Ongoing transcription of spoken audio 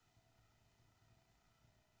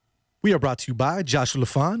We are brought to you by Joshua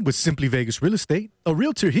LaFon with Simply Vegas Real Estate, a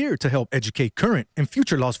realtor here to help educate current and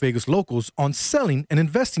future Las Vegas locals on selling and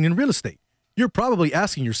investing in real estate. You're probably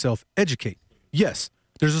asking yourself, educate. Yes,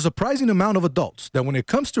 there's a surprising amount of adults that when it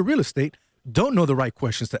comes to real estate, don't know the right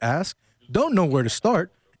questions to ask, don't know where to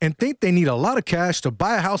start, and think they need a lot of cash to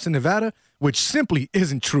buy a house in Nevada, which simply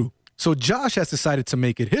isn't true. So Josh has decided to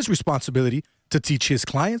make it his responsibility to teach his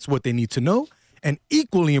clients what they need to know, and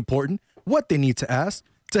equally important, what they need to ask,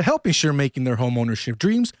 to help ensure making their homeownership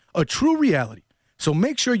dreams a true reality. So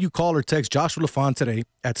make sure you call or text Joshua LaFon today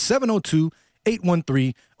at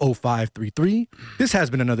 702-813-0533. This has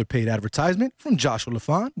been another paid advertisement from Joshua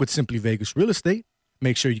LaFon with Simply Vegas Real Estate.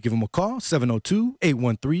 Make sure you give him a call,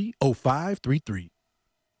 702-813-0533.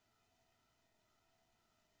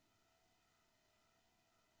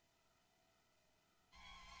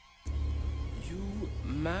 You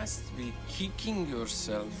must be kicking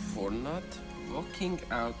yourself for not walking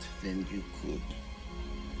out when you could.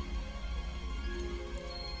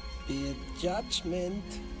 Bad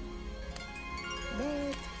judgment.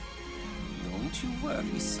 But don't you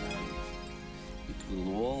worry, son. It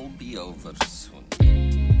will all be over soon.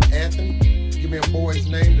 Anthony, give me a boy's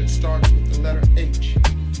name that starts with the letter H.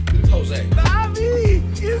 Jose. Bobby,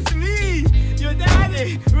 it's me, your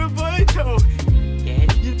daddy, Roberto.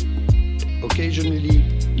 Daddy? Occasionally,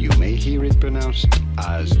 you may hear it pronounced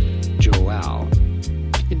as Joao.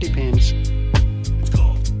 It depends. It's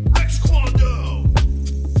called Rex Kwando.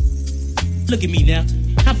 Look at me now.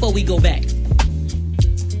 How far we go back?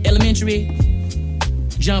 Elementary,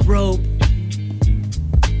 jump rope,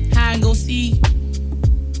 hide and go seek,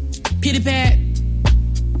 pitty pat,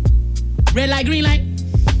 red light, green light,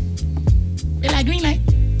 red light, green light.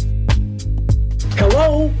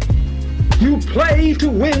 Hello? You play to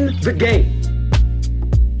win the game.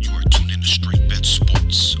 You are tuned into Straight Bet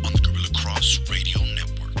Sports on the Gorilla Cross Radio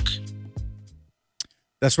Network.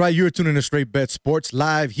 That's right. You're tuning to Straight Bet Sports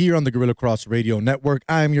live here on the Gorilla Cross Radio Network.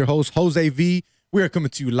 I am your host, Jose V. We are coming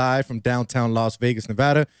to you live from downtown Las Vegas,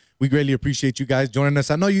 Nevada. We greatly appreciate you guys joining us.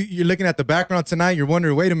 I know you're looking at the background tonight. You're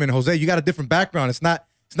wondering, wait a minute, Jose, you got a different background. It's not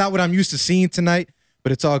what I'm used to seeing tonight,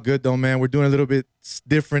 but it's all good though, man. We're doing a little bit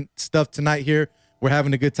different stuff tonight here. We're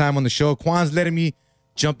having a good time on the show. Quan's letting me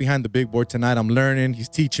jump behind the big board tonight. I'm learning. He's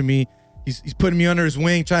teaching me. He's putting me under his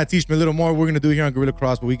wing, trying to teach me a little more. We're going to do here on Gorilla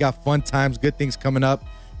Cross, but we got fun times, good things coming up.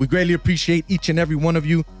 We greatly appreciate each and every one of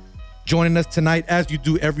you joining us tonight, as you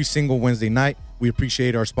do every single Wednesday night. We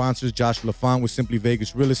appreciate our sponsors, Joshua LaFon with Simply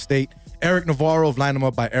Vegas Real Estate, Eric Navarro of Line 'em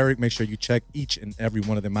Up by Eric. Make sure you check each and every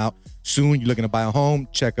one of them out. Soon, you're looking to buy a home,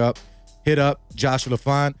 hit up Joshua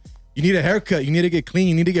LaFon. You need a haircut, you need to get clean,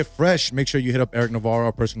 you need to get fresh. Make sure you hit up Eric Navarro,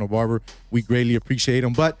 our personal barber. We greatly appreciate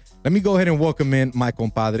him. But let me go ahead and welcome in my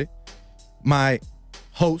compadre, my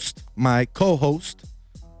host, my co-host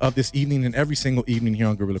of this evening and every single evening here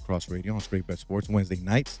on Gorilla Cross Radio on Straight Bet Sports Wednesday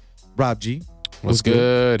nights. Rob G. What's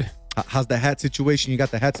good? How's the hat situation? You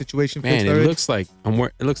got the hat situation Man, fixed it already? looks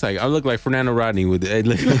like I look like Fernando Rodney with it. It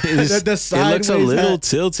looks a sideways little hat.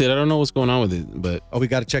 tilted. I don't know what's going on with it, but Oh, we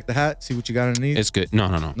got to check the hat, see what you got underneath? it's good. No.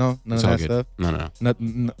 No, none It's of all that good. stuff? No.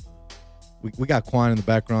 Nothing. We got Quan in the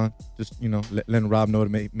background. Just, letting Rob know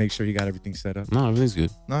to make sure he got everything set up. No, everything's good.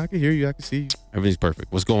 No, I can hear you. I can see you. Everything's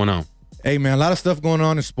perfect. What's going on? Hey, man, a lot of stuff going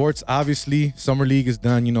on in sports. Obviously, Summer League is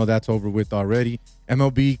done. That's over with already.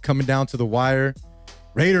 MLB coming down to the wire.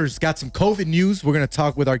 Raiders got some COVID news. We're going to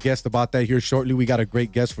talk with our guest about that here shortly. We got a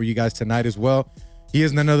great guest for you guys tonight as well. He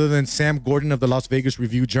is none other than Sam Gordon of the Las Vegas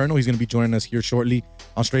Review-Journal. He's going to be joining us here shortly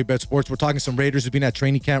on Straight Bet Sports. We're talking some Raiders. He's been at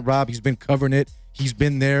training camp, Rob. He's been covering it. He's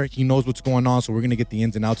been there. He knows what's going on, so we're going to get the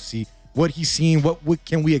ins and outs to see what he's seeing, what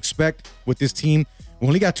can we expect with this team. We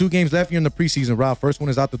only got 2 games left here in the preseason, Rob. First one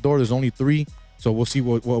is out the door. There's only 3, so we'll see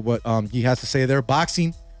what he has to say there.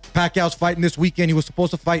 Boxing, Pacquiao's fighting this weekend. He was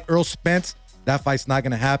supposed to fight Earl Spence. That fight's not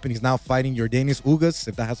going to happen. He's now fighting Yordenis Ugas,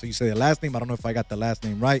 if that's how you say the last name. I don't know if I got the last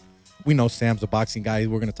name right. We know Sam's a boxing guy.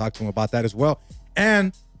 We're going to talk to him about that as well.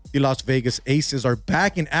 And the Las Vegas Aces are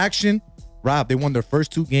back in action. Rob, they won their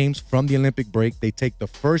first 2 games from the Olympic break. They take the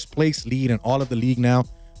first place lead in all of the league now.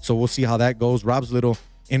 So we'll see how that goes. Rob's a little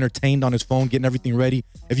entertained on his phone, getting everything ready.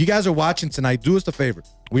 If you guys are watching tonight, do us a favor.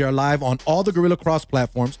 We are live on all the Gorilla Cross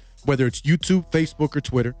platforms, whether it's YouTube, Facebook, or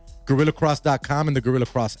Twitter, GorillaCross.com and the Gorilla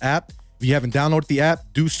Cross app. If you haven't downloaded the app,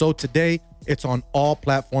 do so today. It's on all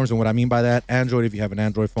platforms. And what I mean by that, Android, if you have an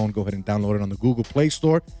Android phone, go ahead and download it on the Google Play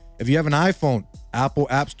Store. If you have an iPhone, Apple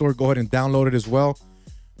App Store, go ahead and download it as well.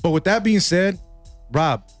 But with that being said,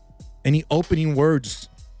 Rob, any opening words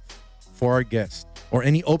for our guest or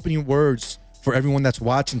any opening words for everyone that's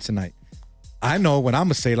watching tonight? I know what I'm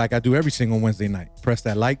going to say like I do every single Wednesday night. Press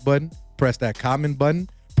that like button, press that comment button,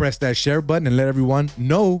 press that share button and let everyone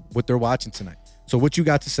know what they're watching tonight. So what you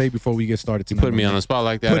got to say before we get started tonight? Put me on the spot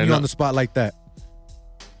like that. Put me on the spot like that.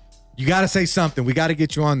 You got to say something. We got to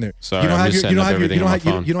get you on there. Sorry, I'm just setting up everything on my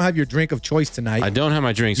phone. You don't have your drink of choice tonight. I don't have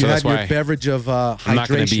my drink, so you that's have why your beverage of hydration. I'm not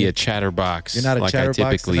going to be a chatterbox. You're not a like chatterbox I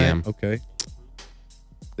typically tonight? am. Okay.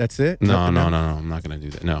 That's it? No. I'm not going to do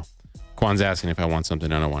that. No. Quan's asking if I want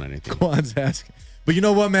something. I don't want anything. Quan's asking. But you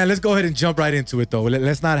know what, man? Let's go ahead and jump right into it, though.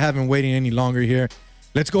 Let's not have him waiting any longer here.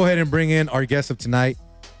 Let's go ahead and bring in our guest of tonight.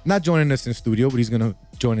 Not joining us in studio, but he's going to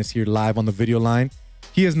join us here live on the video line.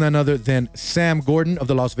 He is none other than Sam Gordon of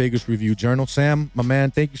the Las Vegas Review-Journal. Sam, my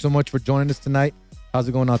man, thank you so much for joining us tonight. How's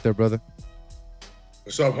it going out there, brother?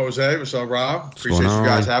 What's up, Jose? What's up, Rob? Appreciate you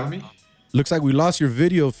guys having me. Looks like we lost your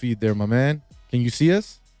video feed there, my man. Can you see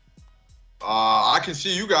us? I can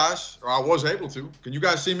see you guys, or I was able to. Can you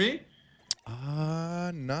guys see me?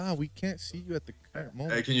 Nah, we can't see you at the current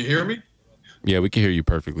moment. Hey, can you hear me? Yeah, we can hear you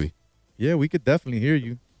perfectly. Yeah, we could definitely hear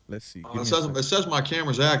you. Let's see. It says my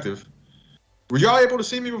camera's active. Were y'all able to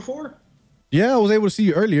see me before? Yeah, I was able to see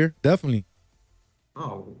you earlier. Definitely.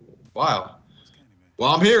 Oh, wow.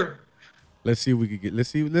 Well, I'm here. Let's see if we could get. Let's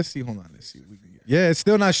see. Hold on. Let's see if we can get. Yeah, it's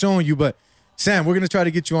still not showing you, but Sam, we're gonna try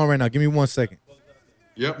to get you on right now. Give me 1 second.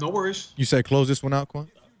 Yep, no worries. You said close this one out,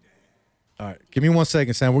 Quan? All right, give me 1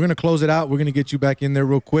 second, Sam. We're gonna close it out. We're gonna get you back in there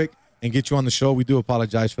real quick and get you on the show. We do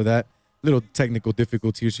apologize for that. Little technical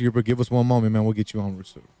difficulties here, but give us one moment, man. We'll get you on real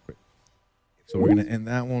quick. So we're gonna end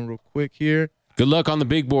that one real quick here. Good luck on the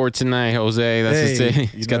big board tonight, Jose.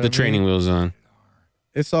 That's he's got the training wheels on.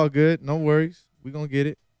 It's all good. No worries. We're gonna get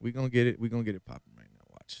it. We're gonna get it popping right now.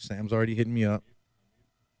 Watch. Sam's already hitting me up.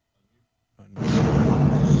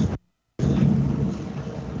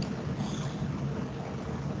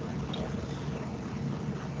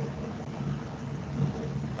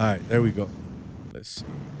 All right, there we go. Let's see.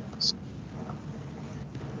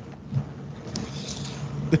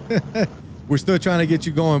 We're still trying to get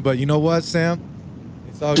you going, but you know what, Sam?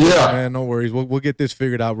 It's all good, man. No worries. We'll get this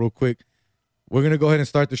figured out real quick. We're gonna go ahead and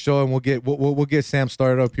start the show, and we'll get Sam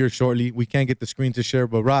started up here shortly. We can't get the screen to share,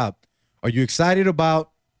 but Rob, are you excited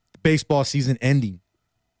about baseball season ending?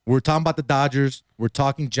 We're talking about the Dodgers. We're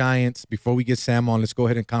talking Giants. Before we get Sam on, let's go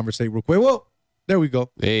ahead and conversate real quick. Whoa, there we go.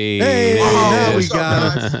 Hey, now we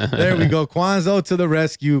got him. There we go. Quanzo to the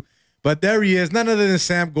rescue. But there he is, none other than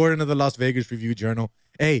Sam Gordon of the Las Vegas Review-Journal.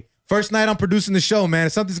 Hey, first night I'm producing the show, man.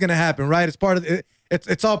 Something's gonna happen, right? It's part of it.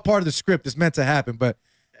 It's all part of the script. It's meant to happen. But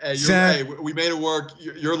hey, Sam, we made it work.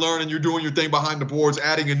 You're learning. You're doing your thing behind the boards,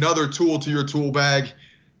 adding another tool to your tool bag.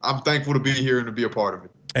 I'm thankful to be here and to be a part of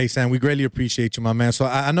it. Hey, Sam, we greatly appreciate you, my man. So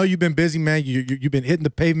I know you've been busy, man. You've been hitting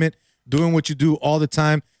the pavement, doing what you do all the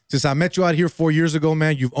time. Since I met you out here 4 years ago,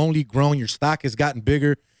 man, you've only grown. Your stock has gotten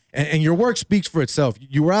bigger, and your work speaks for itself.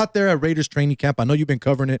 You were out there at Raiders training camp. I know you've been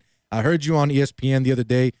covering it. I heard you on ESPN the other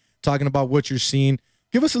day talking about what you're seeing.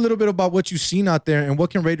 Give us a little bit about what you've seen out there and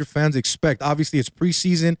what can Raider fans expect. Obviously, it's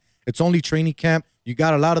preseason. It's only training camp. You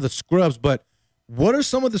got a lot of the scrubs, but what are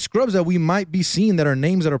some of the scrubs that we might be seeing that are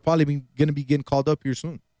names that are probably going to be getting called up here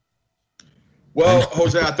soon? Well,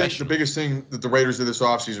 Jose, I think the biggest thing that the Raiders did this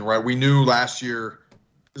offseason, right? We knew last year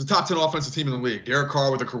it was a top 10 offensive team in the league. Derek Carr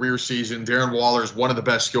with a career season. Darren Waller is one of the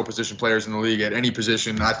best skill position players in the league at any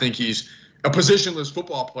position. I think he's a positionless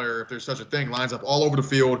football player, if there's such a thing. Lines up all over the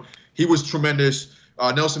field. He was tremendous.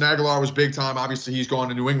 Nelson Aguilar was big time. Obviously, he's gone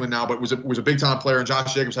to New England now, but was a big time player. And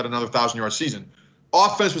Josh Jacobs had another 1,000-yard season.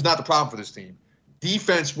 Offense was not the problem for this team.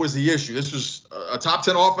 Defense was the issue. This was a top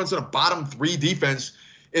 10 offense and a bottom 3 defense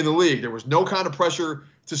in the league. There was no kind of pressure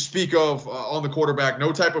to speak of on the quarterback,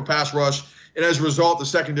 no type of pass rush. And as a result, the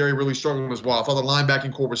secondary really struggled as well. I thought the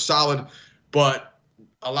linebacking core was solid, but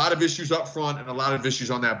a lot of issues up front and a lot of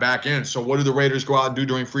issues on that back end. So what do the Raiders go out and do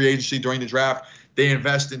during free agency, during the draft? They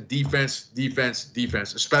invest in defense,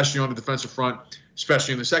 especially on the defensive front,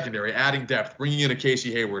 especially in the secondary, adding depth, bringing in a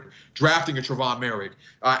Casey Hayward, drafting a Trevon Merrick,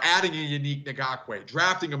 adding a Yannick Ngakoue,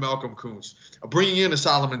 drafting a Malcolm Kuntz, bringing in a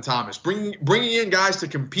Solomon Thomas, bringing in guys to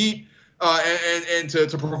compete and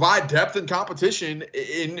to provide depth and competition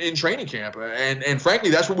in training camp. And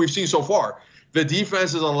frankly, that's what we've seen so far. The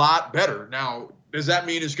defense is a lot better. Now, does that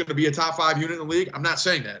mean it's going to be a top 5 unit in the league? I'm not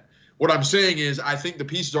saying that. What I'm saying is I think the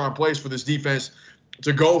pieces are in place for this defense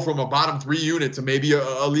to go from a bottom 3 unit to maybe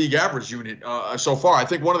a league average unit so far. I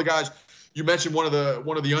think one of the guys you mentioned, one of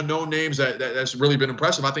the unknown names that's really been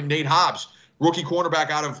impressive. I think Nate Hobbs, rookie cornerback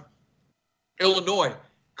out of Illinois,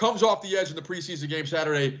 comes off the edge in the preseason game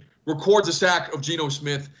Saturday, records a sack of Geno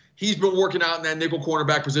Smith, He's been working out in that nickel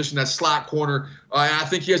cornerback position, that slot corner. And I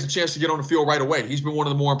think he has a chance to get on the field right away. He's been one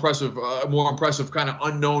of the more impressive kind of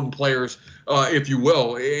unknown players, if you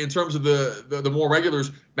will. In terms of the more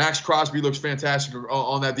regulars, Max Crosby looks fantastic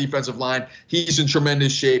on that defensive line. He's in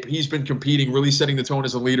tremendous shape. He's been competing, really setting the tone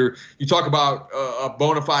as a leader. You talk about a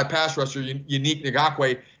bona fide pass rusher, Unique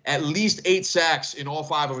Ngakoue, at least 8 sacks in all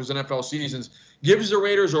 5 of his NFL seasons. Gives the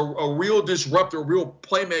Raiders a real disruptor, a real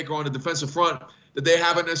playmaker on the defensive front that they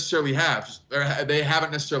haven't necessarily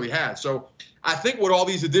had. So I think what all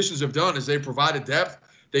these additions have done is they've provided depth.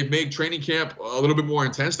 They've made training camp a little bit more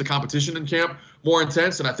intense, the competition in camp more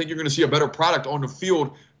intense, and I think you're going to see a better product on the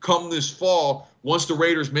field come this fall once the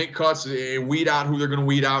Raiders make cuts and weed out who they're going to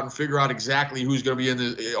weed out and figure out exactly who's going to be in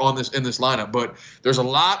this lineup. But there's a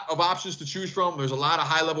lot of options to choose from. There's a lot of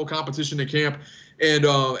high-level competition in camp, and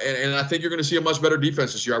I think you're going to see a much better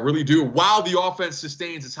defense this year. I really do, while the offense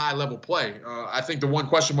sustains its high-level play. I think the one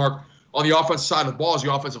question mark on the offensive side of the ball is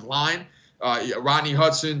the offensive line. Rodney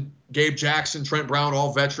Hudson, Gabe Jackson, Trent Brown,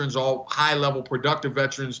 all veterans, all high-level productive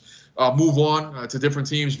veterans, move on to different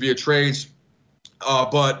teams via trades.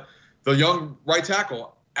 But the young right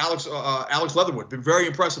tackle, Alex Leatherwood, been very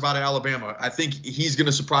impressive out of Alabama. I think he's going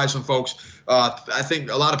to surprise some folks. I think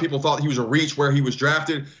a lot of people thought he was a reach where he was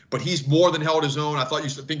drafted, but he's more than held his own.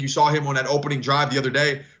 You saw him on that opening drive the other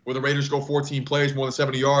day where the Raiders go 14 plays, more than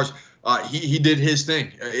 70 yards. He did his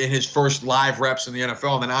thing in his first live reps in the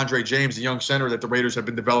NFL. And then Andre James, the young center that the Raiders have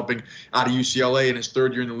been developing out of UCLA in his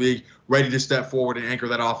 3rd year in the league, ready to step forward and anchor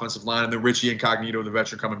that offensive line. And then Richie Incognito, the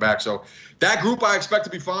veteran, coming back. So that group I expect to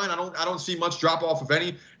be fine. I don't see much drop off, if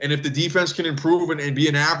any. And if the defense can improve and be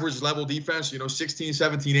an average level defense, 16,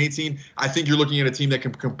 17, 18, I think you're looking at a team that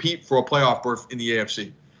can compete for a playoff berth in the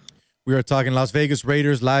AFC. We are talking Las Vegas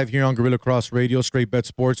Raiders live here on Gorilla Cross Radio, Straight Bet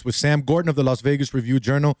Sports, with Sam Gordon of the Las Vegas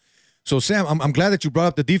Review-Journal. So, Sam, I'm glad that you brought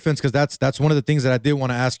up the defense because that's one of the things that I did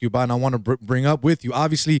want to ask you about and I want to bring up with you.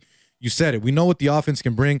 Obviously, you said it. We know what the offense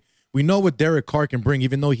can bring. We know what Derek Carr can bring,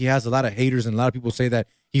 even though he has a lot of haters and a lot of people say that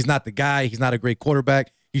he's not the guy, he's not a great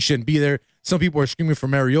quarterback, he shouldn't be there. Some people are screaming for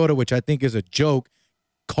Mariota, which I think is a joke.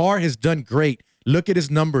 Carr has done great. Look at his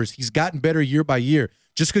numbers. He's gotten better year by year.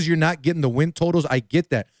 Just because you're not getting the win totals, I get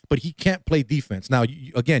that. But he can't play defense. Now,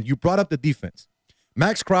 you brought up the defense.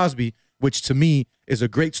 Max Crosby, which to me is a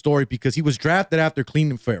great story because he was drafted after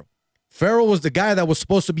Cleveland Farrell. Farrell was the guy that was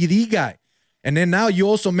supposed to be the guy. And then now you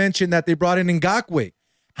also mentioned that they brought in Ngakoue.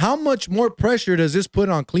 How much more pressure does this put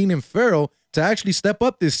on Cleveland Farrell to actually step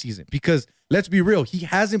up this season? Because let's be real, he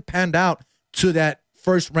hasn't panned out to that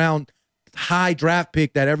first round high draft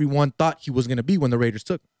pick that everyone thought he was going to be when the Raiders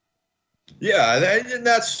took him. Yeah, and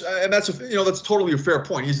that's totally a fair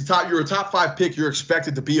point. You're a top 5 pick. You're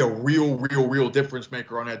expected to be a real difference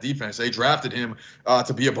maker on that defense. They drafted him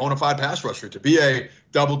to be a bona fide pass rusher, to be a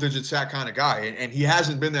double-digit sack kind of guy, and he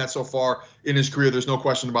hasn't been that so far in his career. There's no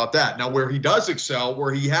question about that. Now, where he has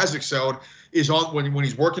excelled, is on when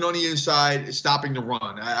he's working on the inside, stopping the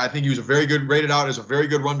run. I think he was rated out as a very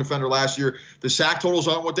good run defender last year. The sack totals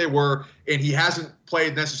aren't what they were, and he hasn't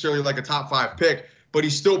played necessarily like a top 5 pick. But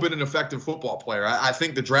he's still been an effective football player. I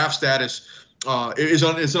think the draft status is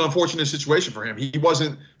an unfortunate situation for him. He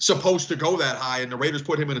wasn't supposed to go that high, and the Raiders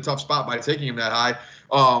put him in a tough spot by taking him that high.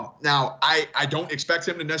 Now, I don't expect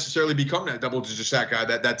him to necessarily become that double-digit sack guy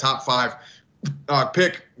that top 5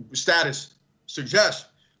 pick status suggests.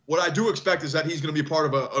 What I do expect is that he's going to be part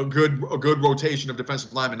of a good rotation of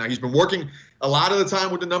defensive linemen. Now, he's been working a lot of the time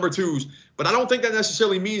with the number 2s, but I don't think that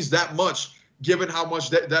necessarily means that much given how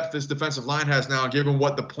much depth this defensive line has now, given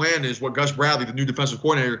what the plan is, what Gus Bradley, the new defensive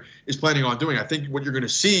coordinator, is planning on doing. I think what you're going to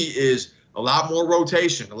see is a lot more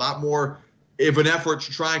rotation, a lot more of an effort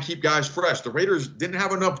to try and keep guys fresh. The Raiders didn't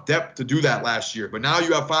have enough depth to do that last year, but now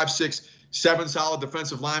you have 5, 6, 7 solid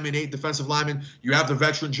defensive linemen, 8 defensive linemen. You have the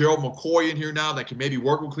veteran Gerald McCoy in here now that can maybe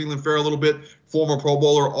work with Cleveland Farrell a little bit, former Pro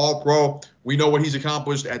Bowler, All-Pro. We know what he's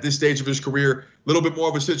accomplished at this stage of his career. A little bit more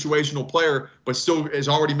of a situational player, but still is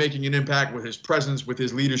already making an impact with his presence, with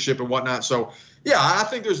his leadership and whatnot. So, yeah, I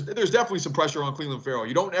think there's definitely some pressure on Cleveland Farrell.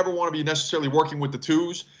 You don't ever want to be necessarily working with the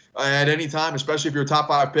 2s at any time, especially if you're a top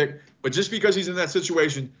 5 pick. But just because he's in that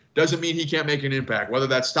situation doesn't mean he can't make an impact, whether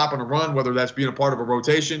that's stopping a run, whether that's being a part of a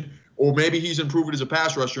rotation, or maybe he's improved as a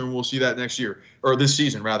pass rusher, and we'll see that next year, or this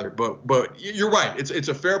season, rather. But you're right. It's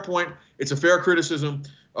a fair point. It's a fair criticism.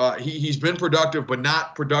 He's been productive, but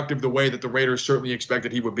not productive the way that the Raiders certainly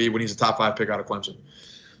expected he would be when he's a top 5 pick out of Clemson.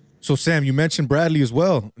 So, Sam, you mentioned Bradley as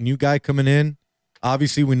well. New guy coming in.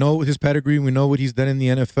 Obviously, we know his pedigree. We know what he's done in the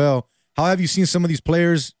NFL. How have you seen some of these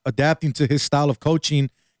players adapting to his style of coaching,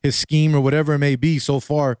 his scheme, or whatever it may be so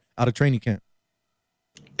far out of training camp?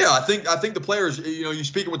 Yeah, I think the players, you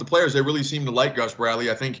speaking with the players, they really seem to like Gus Bradley.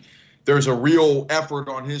 I think there's a real effort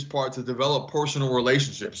on his part to develop personal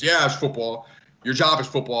relationships. Yeah, it's football. Your job is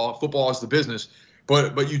football. Football is the business.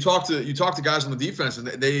 But you talk to guys on the defense, and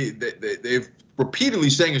they've repeatedly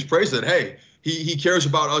saying his praise that, hey, he cares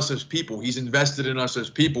about us as people. He's invested in us as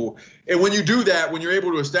people. And when you do that, when you're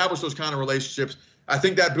able to establish those kind of relationships, I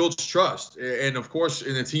think that builds trust. And of course,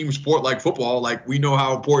 in a team sport like football, like we know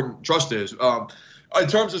how important trust is. In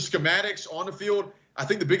terms of schematics on the field, I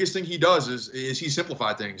think the biggest thing he does is he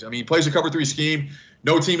simplified things. I mean, he plays a cover 3 scheme.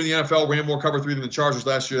 No team in the NFL ran more cover 3 than the Chargers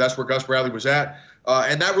last year. That's where Gus Bradley was at.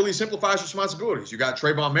 And that really simplifies responsibilities. You got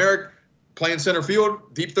Trayvon Merrick playing center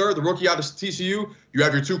field, deep third, the rookie out of TCU. You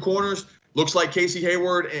have your 2 corners. Looks like Casey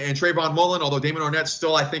Hayward and Trayvon Mullen, although Damon Arnett's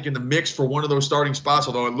still, I think, in the mix for one of those starting spots,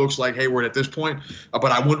 although it looks like Hayward at this point.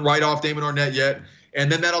 But I wouldn't write off Damon Arnett yet. And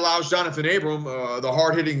then that allows Jonathan Abram, the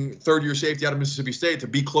hard-hitting third-year safety out of Mississippi State, to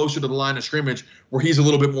be closer to the line of scrimmage where he's a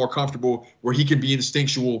little bit more comfortable, where he can be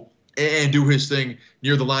instinctual and do his thing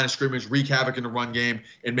near the line of scrimmage, wreak havoc in the run game,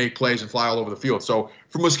 and make plays and fly all over the field. So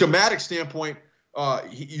from a schematic standpoint,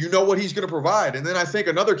 you know what he's going to provide. And then I think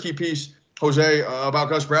another key piece, Jose, about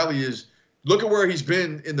Gus Bradley is look at where he's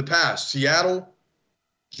been in the past. Seattle,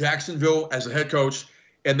 Jacksonville as a head coach,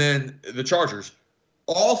 and then the Chargers.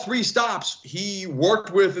 All 3 stops, he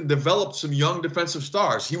worked with and developed some young defensive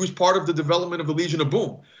stars. He was part of the development of the Legion of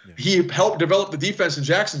Boom. Yeah. He helped develop the defense in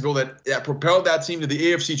Jacksonville that propelled that team to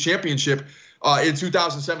the AFC Championship in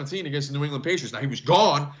 2017 against the New England Patriots. Now, he was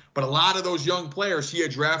gone, but a lot of those young players he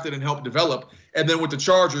had drafted and helped develop. And then with the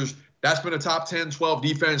Chargers, that's been a top 10, 12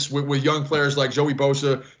 defense with young players like Joey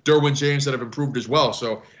Bosa, Derwin James that have improved as well.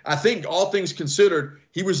 So I think all things considered,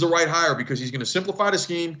 he was the right hire because he's going to simplify the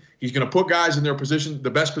scheme. He's going to put guys in their position, the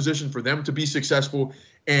best position for them to be successful.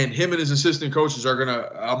 And him and his assistant coaches are going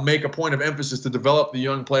to make a point of emphasis to develop the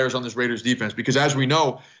young players on this Raiders defense. Because as we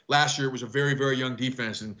know, last year it was a very, very young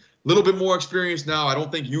defense and a little bit more experience now. I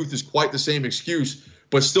don't think youth is quite the same excuse.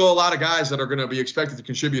 But still a lot of guys that are going to be expected to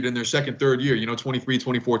contribute in their second, third year, 23,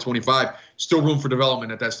 24, 25. Still room for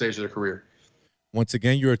development at that stage of their career. Once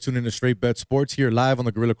again, you are tuned in to Straight Bet Sports here live on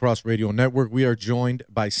the Gorilla Cross Radio Network. We are joined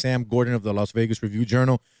by Sam Gordon of the Las Vegas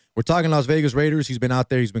Review-Journal. We're talking Las Vegas Raiders. He's been out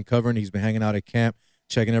there. He's been covering. He's been hanging out at camp,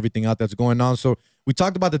 checking everything out that's going on. So we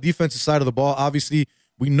talked about the defensive side of the ball. Obviously,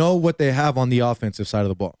 we know what they have on the offensive side of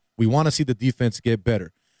the ball. We want to see the defense get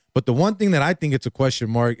better. But the one thing that I think it's a question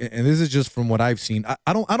mark, and this is just from what I've seen,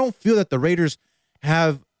 I don't feel that the Raiders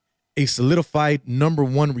have a solidified number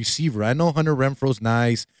 1 receiver. I know Hunter Renfro's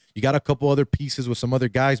nice. You got a couple other pieces with some other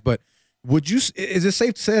guys, but is it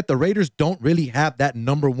safe to say that the Raiders don't really have that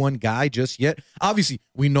number 1 guy just yet? Obviously,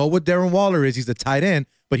 we know what Darren Waller is. He's the tight end,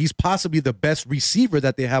 but he's possibly the best receiver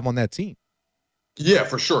that they have on that team. Yeah,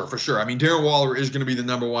 for sure. I mean, Darren Waller is going to be the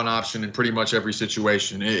number 1 option in pretty much every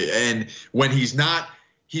situation. And when he's not,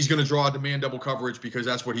 he's going to draw demand double coverage because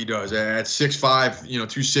that's what he does. At 6'5",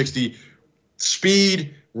 260,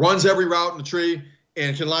 speed, runs every route in the tree,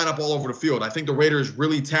 and can line up all over the field. I think the Raiders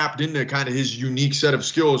really tapped into kind of his unique set of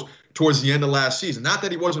skills towards the end of last season. Not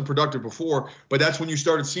that he wasn't productive before, but that's when you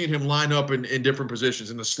started seeing him line up in different positions,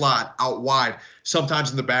 in the slot, out wide,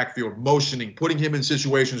 sometimes in the backfield, motioning, putting him in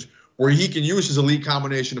situations where he can use his elite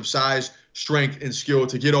combination of size, strength, and skill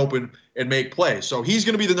to get open and make plays. So he's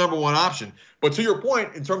going to be the number 1 option. But to your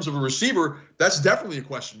point, in terms of a receiver, that's definitely a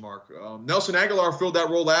question mark. Nelson Aguilar filled that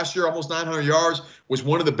role last year, almost 900 yards, was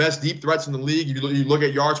one of the best deep threats in the league. You look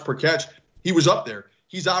at yards per catch, he was up there.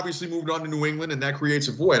 He's obviously moved on to New England, and that creates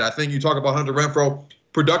a void. I think you talk about Hunter Renfrow,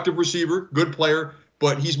 productive receiver, good player,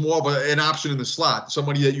 but he's more of an option in the slot,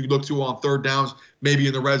 somebody that you look to on third downs, maybe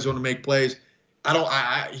in the red zone to make plays.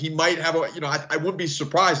 He might have I wouldn't be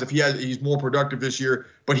surprised if he's more productive this year,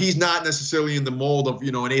 but he's not necessarily in the mold of,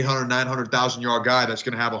 an 800, 900,000 yard guy that's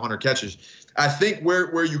going to have 100 catches. I think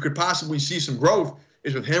where you could possibly see some growth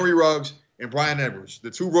is with Henry Ruggs and Bryan Edwards, the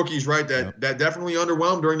 2 rookies, right, that definitely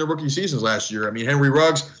underwhelmed during the rookie seasons last year. I mean, Henry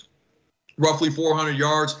Ruggs, roughly 400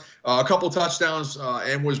 yards, a couple touchdowns,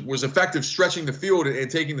 and was effective stretching the field and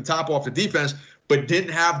taking the top off the defense, but didn't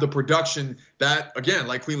have the production that, again,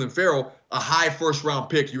 like Cleveland Farrell, a high first-round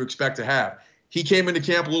pick you expect to have. He came into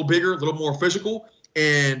camp a little bigger, a little more physical,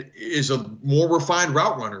 and is a more refined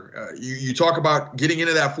route runner. You talk about getting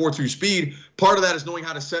into that 4.2 speed. Part of that is knowing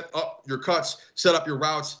how to set up your cuts, set up your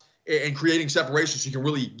routes, and creating separation so you can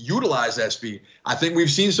really utilize that speed. I think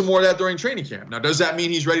we've seen some more of that during training camp. Now, does that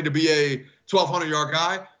mean he's ready to be a 1,200-yard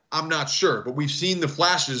guy? I'm not sure, but we've seen the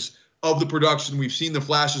flashes of the production. We've seen the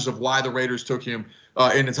flashes of why the Raiders took him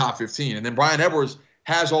in the top 15. And then Bryan Edwards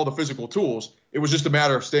has all the physical tools. It was just a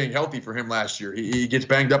matter of staying healthy for him last year. He gets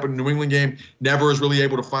banged up in the New England game, never is really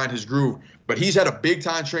able to find his groove. But he's had a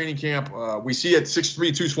big-time training camp. We see at 6'3",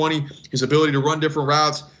 220, his ability to run different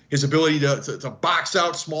routes, his ability to box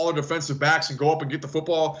out smaller defensive backs and go up and get the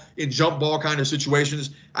football in jump ball kind of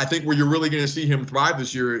situations. I think where you're really going to see him thrive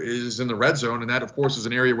this year is in the red zone, and that, of course, is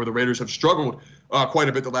an area where the Raiders have struggled quite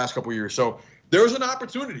a bit the last couple of years. So there's an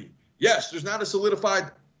opportunity. Yes, there's not a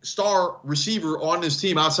solidified star receiver on this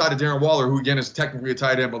team outside of Darren Waller, who, again, is technically a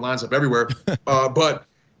tight end but lines up everywhere. But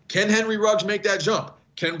can Henry Ruggs make that jump?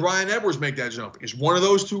 Can Bryan Edwards make that jump? Is one of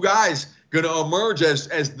those two guys going to emerge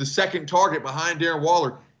as the second target behind Darren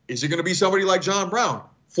Waller? Is it going to be somebody like John Brown,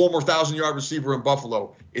 former 1,000-yard receiver in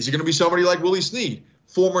Buffalo? Is it going to be somebody like Willie Snead,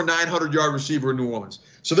 former 900-yard receiver in New Orleans?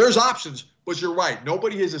 So there's options, but you're right.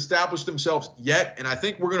 Nobody has established themselves yet, and I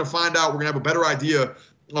think we're going to find out. We're going to have a better idea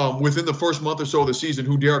within the first month or so of the season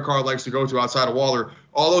who Derek Carr likes to go to outside of Waller.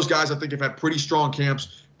 All those guys, I think, have had pretty strong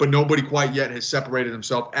camps, but nobody quite yet has separated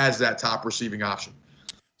himself as that top receiving option.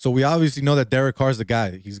 So we obviously know that Derek Carr's the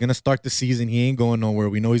guy. He's going to start the season. He ain't going nowhere.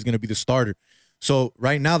 We know he's going to be the starter. So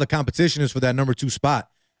right now the competition is for that number 2 spot.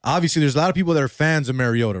 Obviously, there's a lot of people that are fans of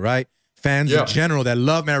Mariota, right? Fans in general that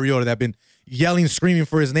love Mariota, that have been yelling, screaming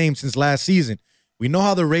for his name since last season. We know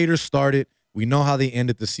how the Raiders started. We know how they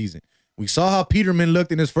ended the season. We saw how Peterman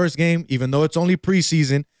looked in his first game, even though it's only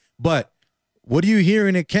preseason. But what are you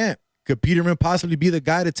hearing at camp? Could Peterman possibly be the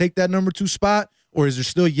guy to take that number 2 spot? Or is there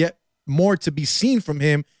still yet more to be seen from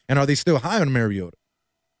him? And are they still high on Mariota?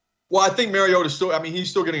 Well, I think Mariota's still, he's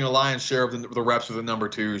still getting a lion's share of the reps with the number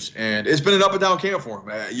 2s. And it's been an up and down camp for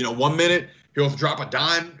him. 1 minute, he'll drop a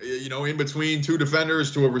dime, in between 2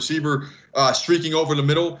 defenders to a receiver streaking over the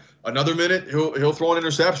middle. Another minute, he'll throw an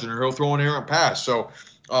interception or he'll throw an errant pass. So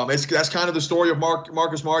that's kind of the story of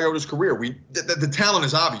Marcus Mariota's career. The talent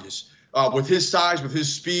is obvious. With his size, with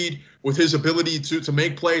his speed, with his ability to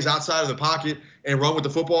make plays outside of the pocket and run with the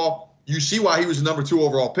football, you see why he was the number 2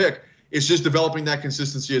 overall pick. It's just developing that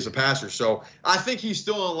consistency as a passer. So I think he's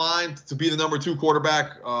still in line to be the number 2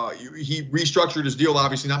 quarterback. He restructured his deal,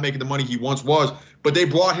 obviously not making the money he once was, but they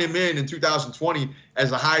brought him in 2020 as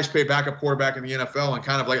the highest paid backup quarterback in the NFL and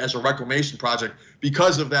kind of like as a reclamation project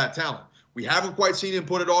because of that talent. We haven't quite seen him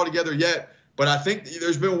put it all together yet, but I think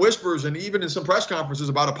there's been whispers and even in some press conferences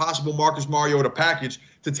about a possible Marcus Mariota package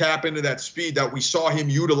to tap into that speed that we saw him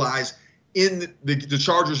utilize in the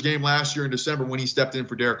Chargers game last year in December when he stepped in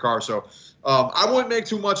for Derek Carr. So I wouldn't make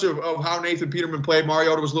too much of how Nathan Peterman played.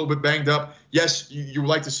 Mariota was a little bit banged up. Yes, you would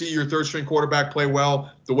like to see your third-string quarterback play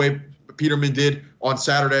well the way Peterman did on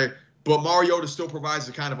Saturday. But Mariota still provides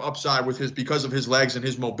the kind of upside because of his legs and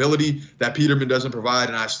his mobility that Peterman doesn't provide,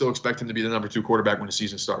 and I still expect him to be the number 2 quarterback when the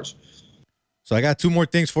season starts. So I got 2 more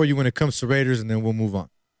things for you when it comes to Raiders, and then we'll move on.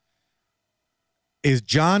 Is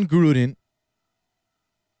John Gruden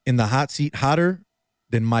in the hot seat hotter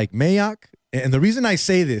than Mike Mayock? And the reason I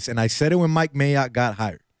say this, and I said it when Mike Mayock got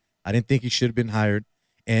hired, I didn't think he should have been hired.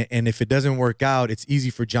 And if it doesn't work out, it's easy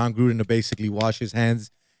for John Gruden to basically wash his hands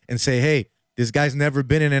and say, hey, this guy's never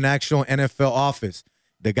been in an actual NFL office.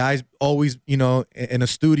 The guy's always, in a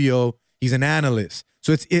studio. He's an analyst.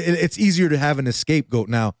 So it's easier to have an scapegoat.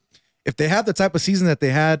 Now, if they have the type of season that they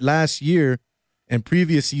had last year and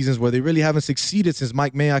previous seasons where they really haven't succeeded since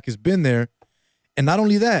Mike Mayock has been there, and not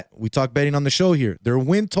only that, we talk betting on the show here. Their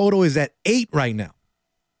win total is at 8 right now.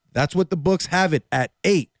 That's what the books have it at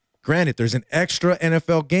 8. Granted, there's an extra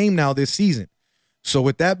NFL game now this season. So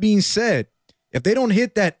with that being said, if they don't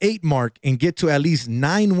hit that 8 mark and get to at least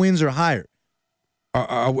 9 wins or higher,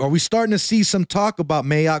 are we starting to see some talk about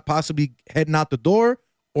Mayock possibly heading out the door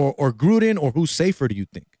or Gruden, or who's safer, do you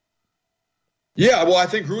think? Yeah, well, I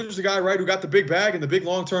think Gruden's the guy, right, who got the big bag and the big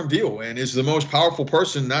long-term deal and is the most powerful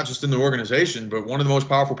person, not just in the organization, but one of the most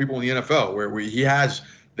powerful people in the NFL, where he has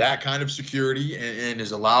that kind of security and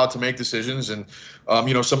is allowed to make decisions. And,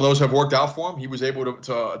 some of those have worked out for him. He was able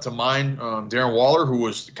to mine Darren Waller, who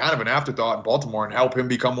was kind of an afterthought in Baltimore, and help him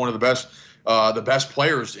become one of the best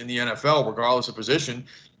players in the NFL, regardless of position.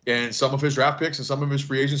 And some of his draft picks and some of his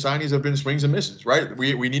free agent signings have been swings and misses, right?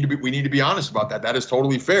 We need to be honest about that. That is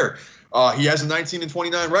totally fair. He has a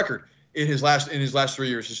 19-29 record in his last 3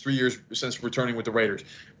 years, his 3 years since returning with the Raiders.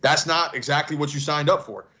 That's not exactly what you signed up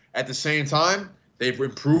for. At the same time, they've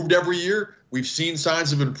improved every year. We've seen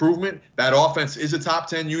signs of improvement. That offense is a top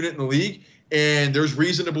 10 unit in the league, and there's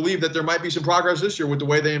reason to believe that there might be some progress this year with the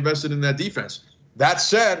way they invested in that defense. That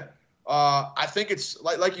said, I think it's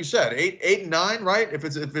like you said, 8 and 9, right? If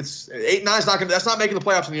it's 8 and 9 that's not making the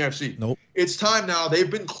playoffs in the NFC. Nope. It's time now.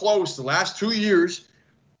 They've been close the last 2 years.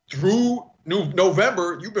 Through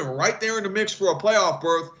November, you've been right there in the mix for a playoff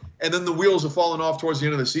berth, and then the wheels have fallen off towards the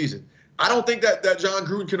end of the season. I don't think that John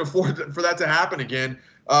Gruden can afford for that to happen again.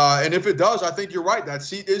 And if it does, I think you're right. That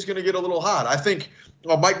seat is going to get a little hot. I think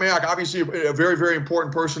Mike Mayock, obviously a very, very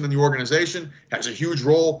important person in the organization, has a huge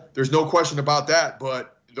role. There's no question about that.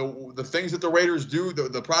 But the things that the Raiders do,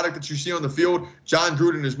 the product that you see on the field, John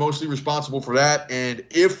Gruden is mostly responsible for that. And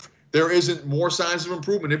if there isn't more signs of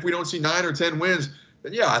improvement, if we don't see 9 or 10 wins,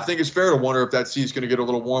 then yeah, I think it's fair to wonder if that seat's going to get a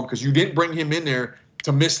little warm, because you didn't bring him in there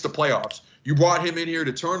to miss the playoffs. You brought him in here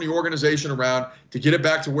to turn the organization around, to get it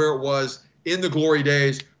back to where it was in the glory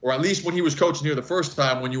days, or at least when he was coaching here the first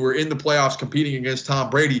time, when you were in the playoffs competing against Tom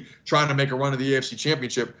Brady, trying to make a run of the AFC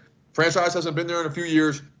Championship. Franchise hasn't been there in a few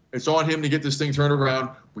years. It's on him to get this thing turned around.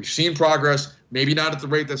 We've seen progress, maybe not at the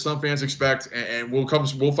rate that some fans expect, and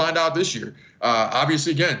we'll find out this year.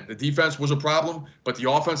 Obviously, again, the defense was a problem, but the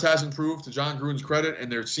offense has improved, to John Gruden's credit,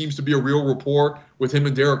 and there seems to be a real rapport with him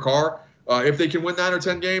and Derek Carr. If they can win 9 or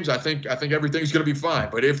 10 games, I think everything's going to be fine.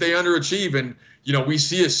 But if they underachieve and, we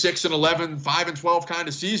see a 6-11, 5-12 kind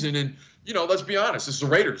of season, and, let's be honest, it's the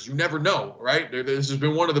Raiders. You never know, right? This has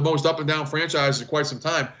been one of the most up and down franchises in quite some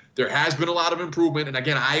time. There has been a lot of improvement. And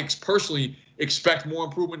again, I personally expect more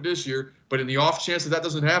improvement this year. But in the off chance that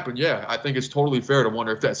doesn't happen, yeah, I think it's totally fair to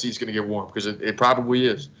wonder if that seat's going to get warm, because it probably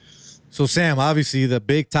is. So, Sam, obviously the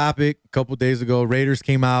big topic a couple days ago, Raiders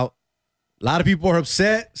came out. A lot of people are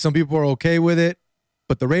upset. Some people are okay with it.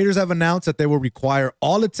 But the Raiders have announced that they will require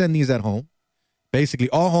all attendees at home, basically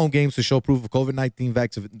all home games, to show proof of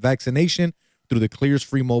COVID-19 vaccination through the Clears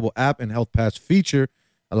free mobile app and Health Pass feature,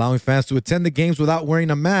 allowing fans to attend the games without wearing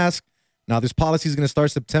a mask. Now, this policy is going to start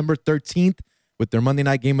September 13th with their Monday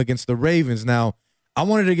night game against the Ravens. Now, I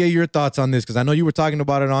wanted to get your thoughts on this, because I know you were talking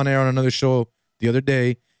about it on air on another show the other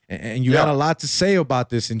day, and you got a lot to say about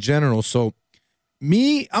this in general. So,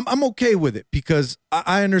 I'm okay with it, because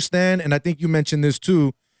I understand, and I think you mentioned this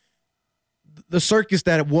too, the circus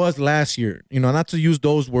that it was last year. Not to use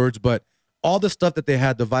those words, but all the stuff that they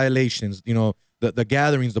had, the violations, the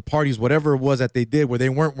gatherings, the parties, whatever it was that they did where they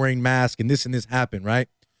weren't wearing masks and this happened, right?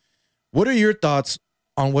 What are your thoughts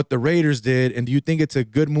on what the Raiders did, and do you think it's a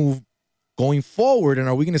good move going forward, and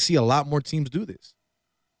are we going to see a lot more teams do this?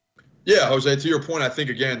 Yeah, Jose, to your point, I think,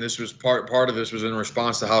 again, this was part of this was in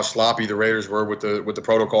response to how sloppy the Raiders were with the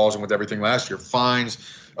protocols and with everything last year. Fines,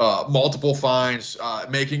 multiple fines,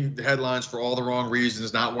 making the headlines for all the wrong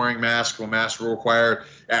reasons, not wearing masks when masks were required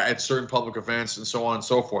at certain public events, and so on and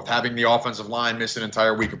so forth. Having the offensive line miss an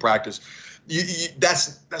entire week of practice.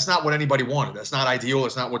 That's not what anybody wanted. That's not ideal.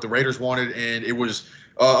 It's not what the Raiders wanted, and it was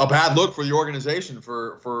a bad look for the organization.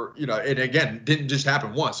 And again, didn't just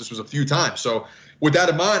happen once. This was a few times. So with that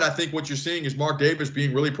in mind, I think what you're seeing is Mark Davis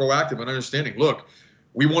being really proactive and understanding. Look,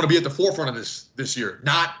 we want to be at the forefront of this year,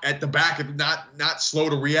 not at the back, not slow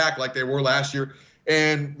to react like they were last year.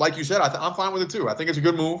 And like you said, I'm fine with it too. I think it's a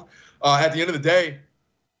good move. At the end of the day,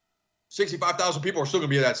 65,000 people are still going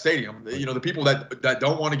to be at that stadium. The people that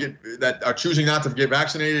don't want to that are choosing not to get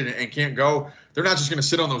vaccinated and can't go, they're not just going to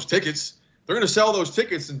sit on those tickets. They're going to sell those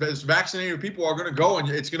tickets, and vaccinated people are going to go, and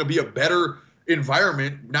it's going to be a better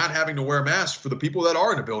environment not having to wear masks for the people that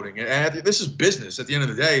are in the building. And this is business at the end of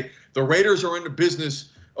the day. The Raiders are in the business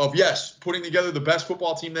of, yes, putting together the best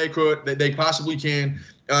football team they possibly can,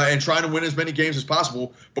 and trying to win as many games as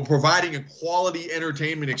possible, but providing a quality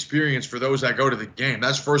entertainment experience for those that go to the game.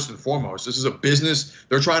 That's first and foremost. This is a business.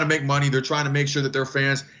 They're trying to make money. They're trying to make sure that their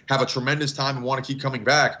fans have a tremendous time and want to keep coming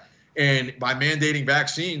back. And by mandating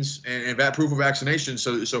vaccines and that proof of vaccination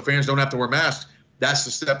so fans don't have to wear masks, that's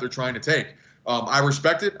the step they're trying to take. I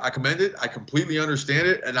respect it. I commend it. I completely understand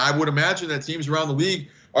it. And I would imagine that teams around the league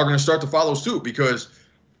are going to start to follow suit, because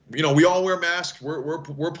we all wear masks.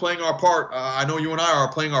 We're playing our part. I know you and I are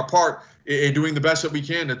playing our part in doing the best that we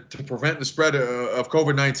can to prevent the spread of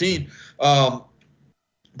COVID-19.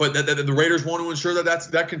 But the Raiders want to ensure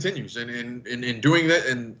that continues. And in doing that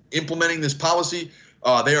and implementing this policy,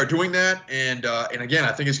 they are doing that. And again,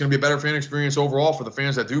 I think it's going to be a better fan experience overall for the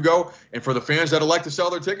fans that do go. And for the fans that elect to sell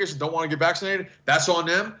their tickets and don't want to get vaccinated, that's on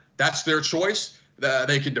them. That's their choice.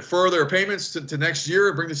 They can defer their payments to next year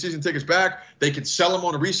and bring the season tickets back. They can sell them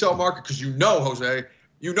on the resale market, because Jose,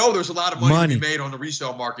 there's a lot of money to be made on the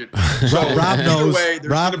resale market. So either way, there's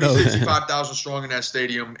going to be 65,000 strong in that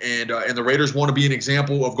stadium, and the Raiders want to be an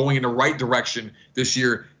example of going in the right direction this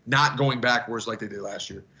year, not going backwards like they did last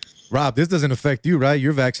year. Rob, this doesn't affect you, right?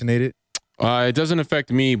 You're vaccinated. It doesn't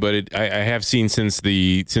affect me, but I have seen since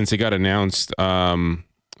it got announced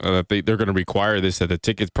that they're going to require this, that the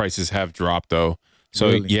ticket prices have dropped though. So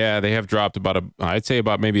really? Yeah, they have dropped I'd say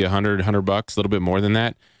about maybe $100, a little bit more than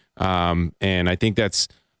that. And I think that's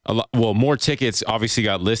more tickets obviously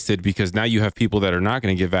got listed because now you have people that are not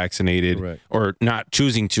going to get vaccinated or not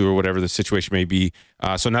choosing to, or whatever the situation may be.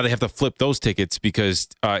 So now they have to flip those tickets because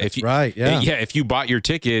if you if you bought your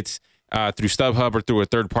tickets through StubHub or through a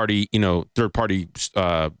third party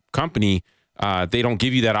company, they don't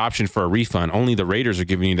give you that option for a refund. Only the Raiders are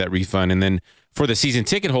giving you that refund. And then for the season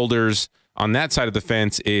ticket holders on that side of the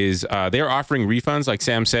fence is they're offering refunds, like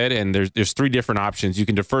Sam said, and there's 3 different options. You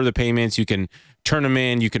can defer the payments, you can turn them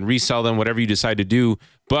in, you can resell them, whatever you decide to do.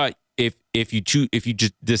 But if you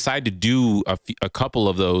just decide to do a couple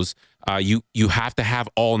of those, you have to have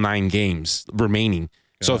all 9 games remaining.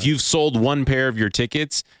 So if you've sold one pair of your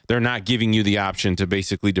tickets, they're not giving you the option to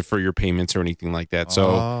basically defer your payments or anything like that.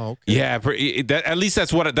 So at least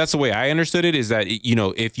that's the way I understood it, is that,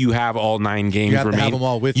 if you have all 9 games remaining, have them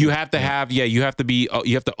all with you have to you have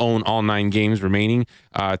to own all 9 games remaining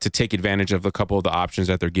to take advantage of a couple of the options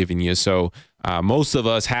that they're giving you. So most of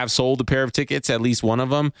us have sold a pair of tickets, at least one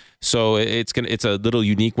of them. So it's a little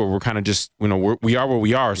unique where we're kind of just, we are where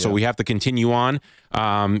we are. So we have to continue on.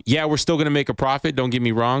 We're still going to make a profit. Don't get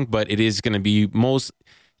me wrong, but it is going to be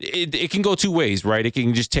it can go 2 ways, right? It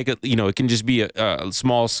can just it can just be a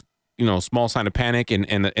small sign of panic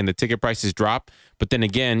and the ticket prices drop. But then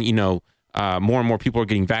again, more and more people are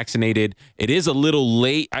getting vaccinated. It is a little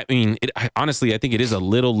late. I mean, honestly, I think it is a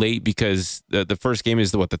little late because the first game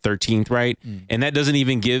is the 13th, right? And that doesn't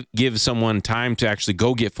even give someone time to actually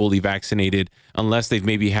go get fully vaccinated unless they've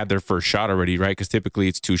maybe had their first shot already, right? Because typically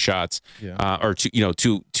it's 2 shots or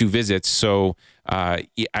two visits. So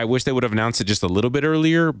I wish they would have announced it just a little bit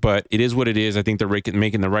earlier, but it is what it is. I think they're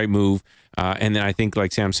making the right move, and then I think,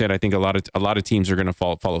 like Sam said, I think a lot of teams are going to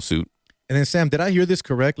follow suit. And then, Sam, did I hear this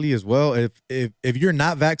correctly as well? If you're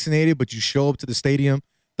not vaccinated but you show up to the stadium,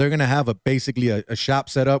 they're going to have basically a shop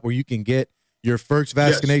set up where you can get your first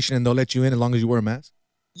vaccination and they'll let you in as long as you wear a mask?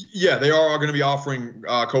 Yeah, they are going to be offering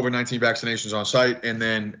COVID-19 vaccinations on site, and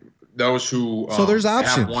then those who so there's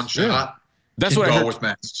options. have one shot That's what I heard. with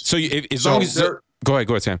masks. So as long as go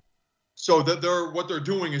ahead, Sam. So what they're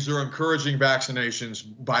doing is they're encouraging vaccinations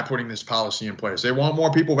by putting this policy in place. They want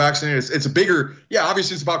more people vaccinated. It's a bigger,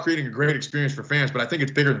 obviously it's about creating a great experience for fans, but I think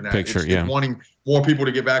it's bigger than that. It's wanting more people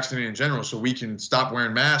to get vaccinated in general so we can stop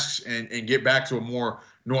wearing masks and get back to a more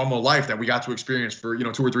normal life that we got to experience for 2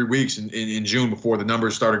 or 3 weeks in June before the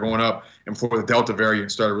numbers started going up and before the Delta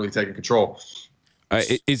variant started really taking control.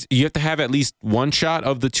 You have to have at least 1 shot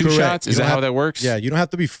of the 2 shots? Is that how that works? Yeah, you don't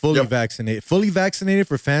have to be fully vaccinated. Fully vaccinated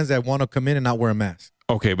for fans that want to come in and not wear a mask.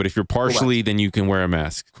 Okay, but if you're partially, then you can wear a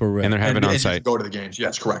mask. Correct. And they're having on site. Go to the games.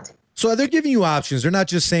 Yes, correct. So they're giving you options. They're not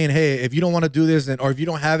just saying, hey, if you don't want to do this, or if you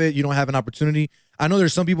don't have it, you don't have an opportunity. I know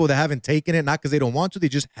there's some people that haven't taken it, not because they don't want to, they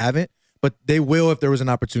just haven't, but they will if there was an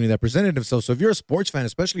opportunity that presented themselves. So if you're a sports fan,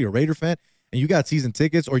 especially a Raider fan, and you got season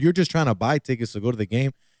tickets, or you're just trying to buy tickets to go to the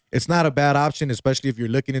game, it's not a bad option, especially if you're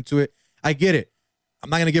looking into it. I get it. I'm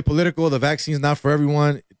not going to get political. The vaccine's not for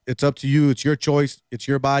everyone. It's up to you. It's your choice. It's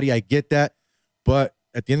your body. I get that. But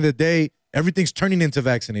at the end of the day, everything's turning into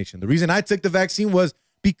vaccination. The reason I took the vaccine was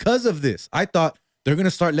because of this. I thought they're going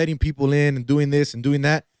to start letting people in and doing this and doing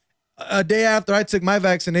that. A day after I took my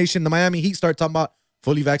vaccination, the Miami Heat started talking about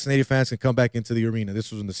fully vaccinated fans can come back into the arena.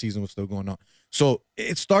 This was when the season was still going on. So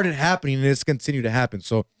it started happening, and it's continued to happen.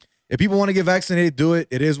 So if people want to get vaccinated, do it.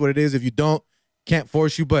 It is what it is. If you don't, can't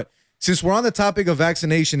force you. But since we're on the topic of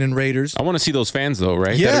vaccination and Raiders, I want to see those fans though,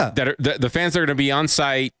 right? Yeah, the fans are going to be on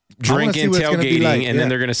site drinking, tailgating, and then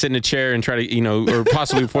they're going to sit in a chair and try to, or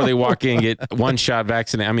possibly before they walk in, get 1 shot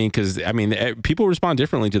vaccinated. I mean, because people respond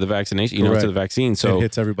differently to the vaccination, to the vaccine. So it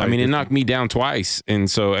hits everybody. I mean, it knocked me down twice, and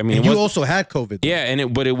so and you also had COVID. Yeah,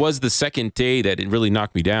 but it was the second day that it really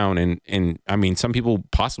knocked me down, and I mean, some people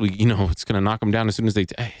possibly, it's going to knock them down as soon as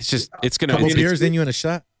it's going to. Couple beers in you in a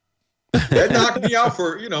shot. That knocked me out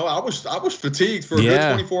for, I was fatigued for a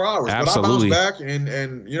good 24 hours, absolutely. But I bounced back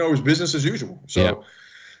and it was business as usual. So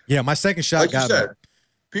yeah, my second shot like got you said,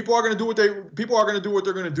 people are going to do what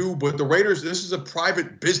they're going to do, but the Raiders, this is a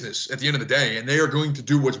private business at the end of the day, and they are going to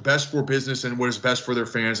do what's best for business and what is best for their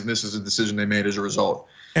fans, and this is a decision they made as a result.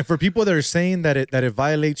 And for people that are saying that it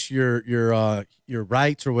violates your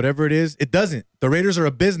rights or whatever it is, it doesn't. The Raiders are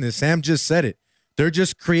a business. Sam just said it. They're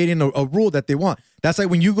just creating a rule that they want. That's like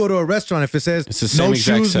when you go to a restaurant, if it says no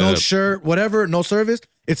shoes, no shirt, whatever, no service,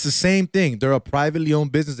 it's the same thing. They're a privately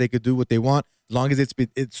owned business. They could do what they want as long as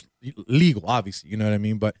it's legal, obviously. You know what I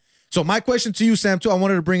mean? But so my question to you, Sam, too, I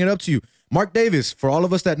wanted to bring it up to you. Mark Davis, for all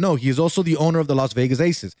of us that know, he is also the owner of the Las Vegas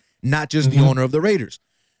Aces, not just the owner of the Raiders.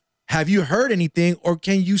 Have you heard anything, or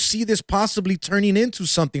can you see this possibly turning into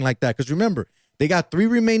something like that? Because remember, they got 3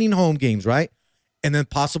 remaining home games, right? and then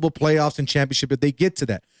possible playoffs and championship if they get to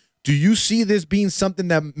that. Do you see this being something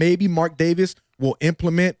that maybe Mark Davis will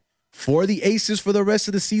implement for the Aces for the rest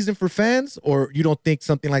of the season for fans, or you don't think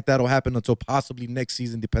something like that will happen until possibly next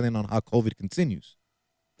season, depending on how COVID continues?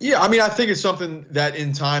 Yeah, I mean, I think it's something that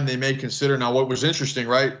in time they may consider. Now, what was interesting,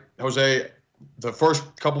 right, Jose, the first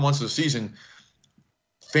couple months of the season,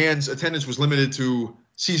 fans' attendance was limited to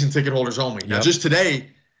season ticket holders only. Now, just today,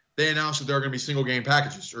 they announced that there are going to be single-game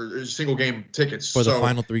packages or single-game tickets. For the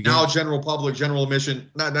final 3 games. Now, general public, general admission,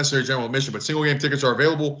 not necessarily general admission, but single-game tickets are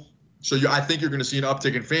available. So I think you're going to see an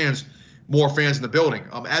uptick in fans, more fans in the building.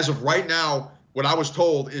 As of right now, what I was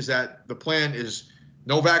told is that the plan is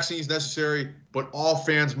no vaccines necessary, but all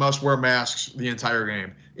fans must wear masks the entire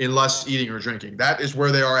game unless eating or drinking. That is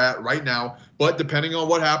where they are at right now. But depending on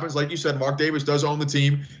what happens, like you said, Mark Davis does own the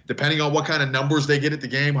team. Depending on what kind of numbers they get at the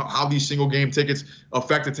game, how these single-game tickets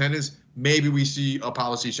affect attendance, maybe we see a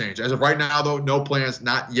policy change. As of right now, though, no plans,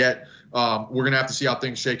 not yet. We're going to have to see how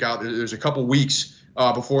things shake out. There's a couple weeks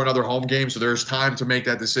before another home game, so there's time to make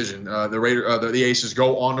that decision. The Aces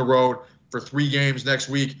go on the road for 3 games next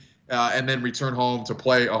week and then return home to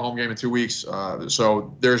play a home game in 2 weeks.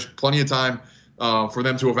 So there's plenty of time for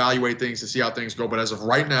them to evaluate things, to see how things go. But as of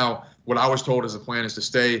right now, what I was told is the plan is to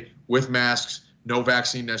stay with masks, no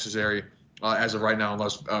vaccine necessary as of right now,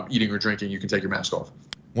 unless eating or drinking, you can take your mask off.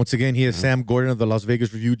 Once again, he is Sam Gordon of the Las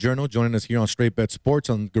Vegas Review-Journal, joining us here on Straight Bet Sports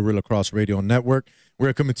on Gorilla Cross Radio Network.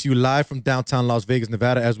 We're coming to you live from downtown Las Vegas,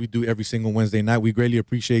 Nevada, as we do every single Wednesday night. We greatly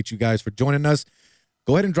appreciate you guys for joining us.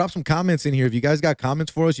 Go ahead and drop some comments in here. If you guys got comments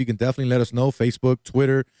for us, you can definitely let us know. Facebook,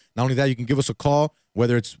 Twitter. Not only that, you can give us a call,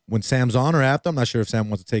 whether it's when Sam's on or after. I'm not sure if Sam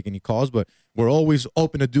wants to take any calls, but we're always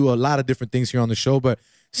open to do a lot of different things here on the show. But,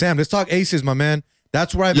 Sam, let's talk Aces, my man.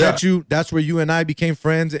 That's where I met you. That's where you and I became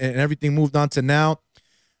friends, and everything moved on to now.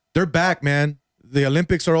 They're back, man. The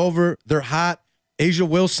Olympics are over. They're hot. Asia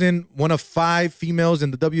Wilson, one of 5 females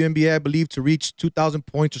in the WNBA, I believe, to reach 2,000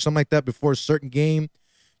 points or something like that before a certain game.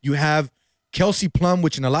 You have Kelsey Plum,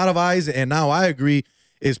 which in a lot of eyes, and now I agree,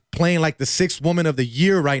 is playing like the 6th woman of the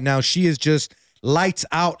year right now. She is just lights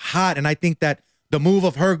out hot, and I think that the move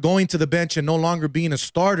of her going to the bench and no longer being a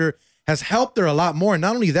starter has helped her a lot more. And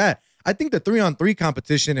not only that, I think the 3-on-3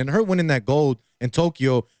 competition and her winning that gold in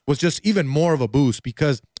Tokyo was just even more of a boost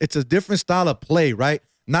because it's a different style of play, right?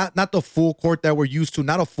 Not the full court that we're used to,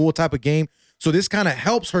 not a full type of game. So this kind of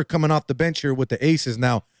helps her coming off the bench here with the Aces.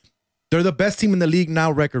 Now, they're the best team in the league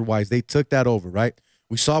now record-wise. They took that over, right?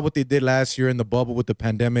 We saw what they did last year in the bubble with the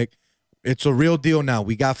pandemic. It's a real deal now.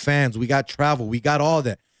 We got fans. We got travel. We got all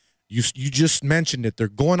that. You just mentioned it. They're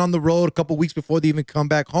going on the road a couple weeks before they even come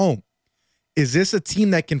back home. Is this a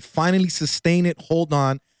team that can finally sustain it, hold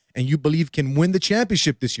on, and you believe can win the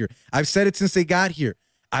championship this year? I've said it since they got here.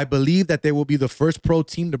 I believe that they will be the first pro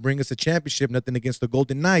team to bring us a championship, nothing against the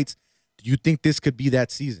Golden Knights. Do you think this could be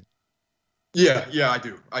that season? Yeah,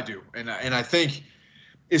 I do. And I think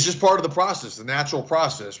it's just part of the process, the natural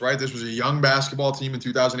process, right? This was a young basketball team in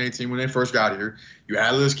 2018 when they first got here. You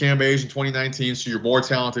added this Cam Bayes in 2019, so you're more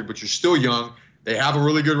talented, but you're still young. They have a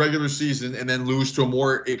really good regular season and then lose to a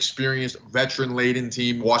more experienced, veteran-laden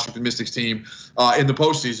team, Washington Mystics team, in the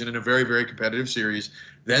postseason in a very, very competitive series.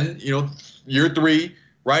 Then, year 3,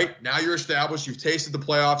 right? Now you're established. You've tasted the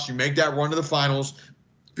playoffs. You make that run to the finals.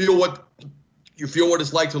 Feel what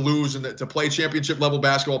it's like to lose and to play championship-level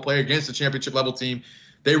basketball, play against a championship-level team.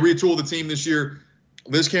 They retool the team this year.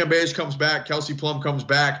 Liz Cambage comes back. Kelsey Plum comes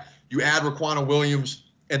back. You add Raquana Williams,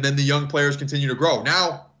 and then the young players continue to grow.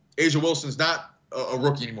 Now, Asia Wilson's not a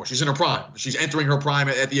rookie anymore. She's in her prime. She's entering her prime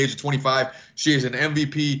at the age of 25. She is an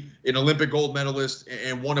MVP, an Olympic gold medalist,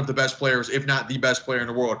 and one of the best players, if not the best player in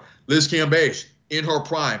the world. Liz Cambage, in her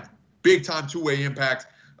prime, big-time two-way impact,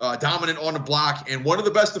 dominant on the block, and one of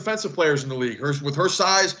the best defensive players in the league. With her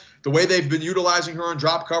size, the way they've been utilizing her in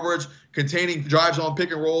drop coverage, containing drives on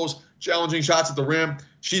pick and rolls, challenging shots at the rim,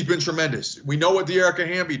 she's been tremendous. We know what De'Erica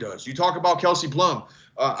Hamby does. You talk about Kelsey Plum.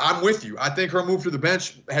 I'm with you. I think her move to the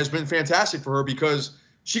bench has been fantastic for her because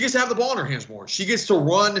she gets to have the ball in her hands more. She gets to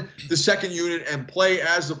run the second unit and play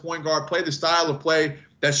as the point guard, play the style of play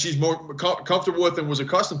that she's more comfortable with and was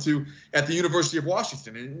accustomed to at the University of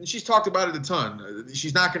Washington. And she's talked about it a ton.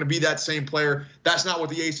 She's not going to be that same player. That's not what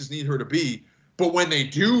the Aces need her to be. But when they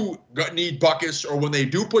do need buckets or when they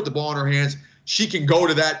do put the ball in her hands, she can go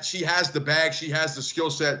to that. She has the bag. She has the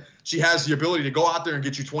skill set. She has the ability to go out there and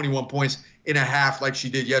get you 21 points in a half like she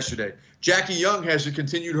did yesterday. Jackie Young has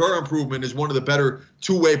continued her improvement as one of the better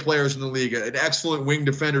two-way players in the league, an excellent wing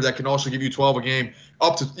defender that can also give you 12 a game,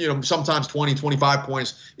 up to sometimes 20, 25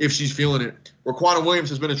 points if she's feeling it. Raquana Williams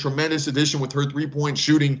has been a tremendous addition with her three-point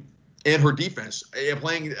shooting. and her defense,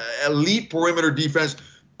 playing elite perimeter defense,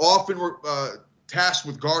 often tasked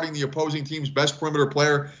with guarding the opposing team's best perimeter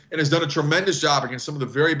player, and has done a tremendous job against some of the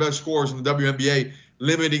very best scorers in the WNBA,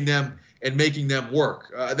 limiting them and making them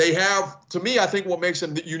work. They have, to me, I think what makes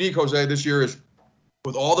them unique, Jose, this year is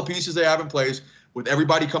with all the pieces they have in place, with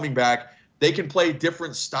everybody coming back, they can play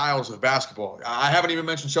different styles of basketball. I haven't even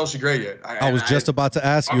mentioned Chelsea Gray yet. I was just about to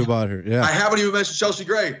ask you about her. Yeah, I haven't even mentioned Chelsea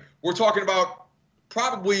Gray. We're talking about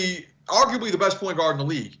arguably the best point guard in the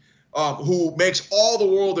league, who makes all the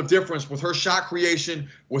world of difference with her shot creation,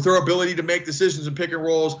 with her ability to make decisions in pick and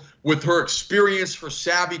rolls, with her experience, her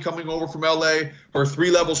savvy coming over from LA, her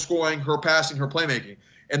three-level scoring, her passing, her playmaking.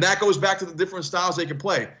 And that goes back to the different styles they can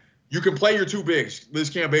play. You can play your two bigs, Liz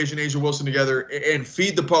Cambage and Asia Wilson, together and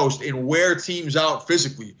feed the post and wear teams out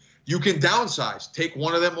physically. You can downsize, take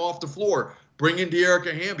one of them off the floor, bring in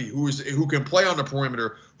De'Erica Hamby, who can play on the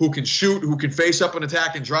perimeter, who can shoot, who can face up and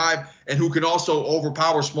attack and drive, and who can also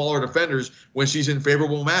overpower smaller defenders when she's in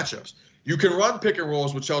favorable matchups. You can run pick and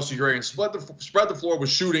rolls with Chelsea Gray and spread the floor with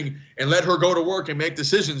shooting and let her go to work and make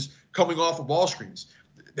decisions coming off of ball screens.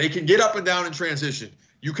 They can get up and down in transition.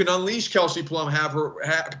 You can unleash Kelsey Plum,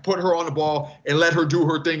 put her on the ball, and let her do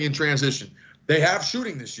her thing in transition. They have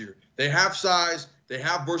shooting this year. They have size. They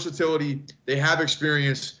have versatility. They have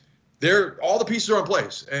experience. All the pieces are in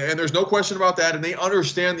place, and there's no question about that. And they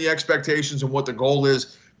understand the expectations and what the goal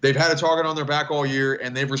is. They've had a target on their back all year,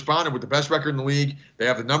 and they've responded with the best record in the league. They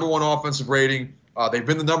have the number one offensive rating. They've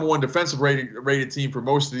been the number one defensive rated team for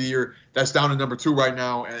most of the year. That's down to number 2 right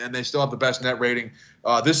now, and they still have the best net rating.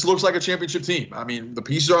 This looks like a championship team. I mean, the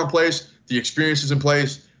pieces are in place. The experience is in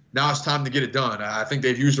place. Now it's time to get it done. I think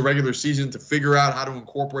they've used the regular season to figure out how to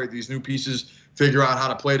incorporate these new pieces, figure out how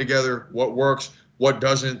to play together, what works, what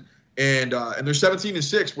doesn't. And they're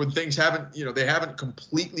 17-6 when things they haven't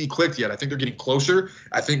completely clicked yet. I think they're getting closer.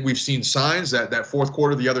 I think we've seen signs that fourth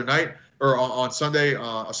quarter the other night, or on Sunday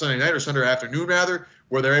night or Sunday afternoon rather,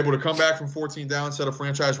 where they're able to come back from 14 down, set a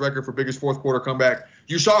franchise record for biggest fourth quarter comeback.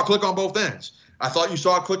 You saw it click on both ends. I thought you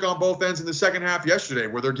saw it click on both ends in the second half yesterday,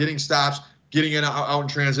 where they're getting stops, getting out in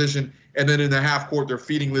transition, and then in the half court they're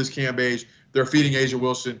feeding Liz Cambage, they're feeding Asia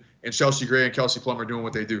Wilson, and Chelsea Gray and Kelsey Plum are doing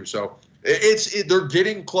what they do. So they're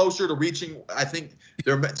getting closer to reaching, I think,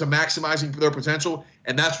 to maximizing their potential,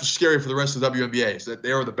 and that's what's scary for the rest of the WNBA, is that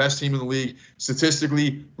they are the best team in the league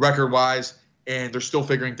statistically, record-wise, and they're still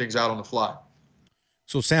figuring things out on the fly.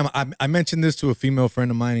 So, Sam, I mentioned this to a female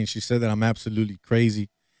friend of mine, and she said that I'm absolutely crazy.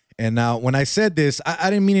 And now, when I said this,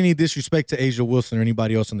 I didn't mean any disrespect to Asia Wilson or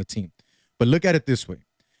anybody else on the team. But look at it this way.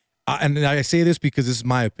 And I say this because this is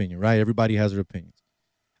my opinion, right? Everybody has their opinions.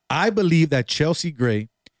 I believe that Chelsea Gray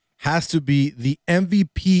has to be the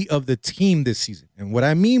MVP of the team this season. And what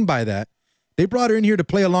I mean by that, they brought her in here to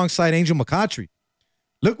play alongside Angel McCoughtry.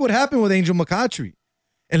 Look what happened with Angel McCoughtry.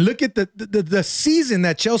 And look at the season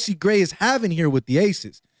that Chelsea Gray is having here with the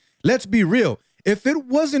Aces. Let's be real. If it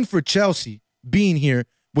wasn't for Chelsea being here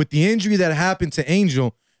with the injury that happened to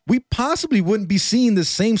Angel, we possibly wouldn't be seeing the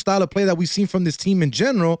same style of play that we've seen from this team in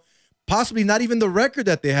general, possibly not even the record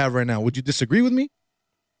that they have right now. Would you disagree with me?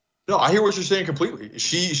 No, I hear what you're saying completely.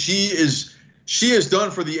 She has done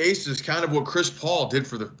for the Aces kind of what Chris Paul did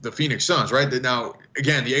for the Phoenix Suns, right? Now,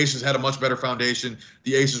 again, the Aces had a much better foundation.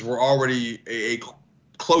 The Aces were already a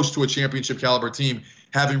close to a championship caliber team,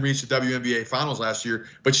 having reached the WNBA Finals last year.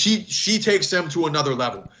 But she takes them to another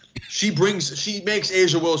level. She makes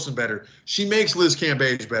Asia Wilson better. She makes Liz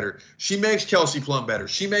Cambage better. She makes Kelsey Plum better.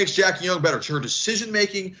 She makes Jackie Young better. Her decision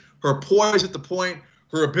making, her poise at the point,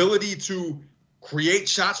 her ability to create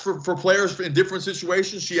shots for players in different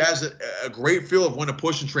situations. She has a great feel of when to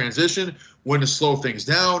push and transition, when to slow things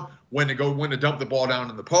down, when to dump the ball down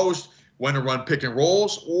in the post, when to run pick and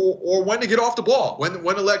rolls, or when to get off the ball, when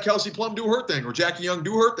to let Kelsey Plum do her thing or Jackie Young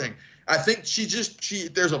do her thing. I think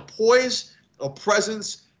there's a poise, a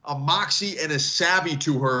presence, a moxie, and a savvy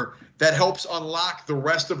to her that helps unlock the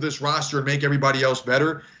rest of this roster and make everybody else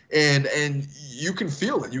better. And you can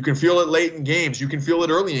feel it. You can feel it late in games. You can feel it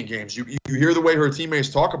early in games. You hear the way her teammates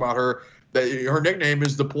talk about her, that her nickname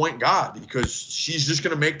is the point god, because she's just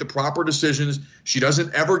going to make the proper decisions. She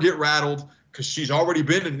doesn't ever get rattled because she's already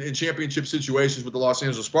been in championship situations with the Los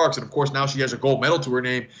Angeles Sparks. And, of course, now she has a gold medal to her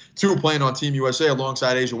name, too, playing on Team USA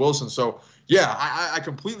alongside Asia Wilson. So, yeah, I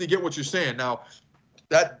completely get what you're saying. Now,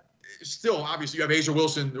 that still, obviously, you have Asia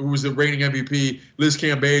Wilson, who was the reigning MVP, Liz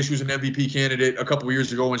Cambage, who's an MVP candidate a couple of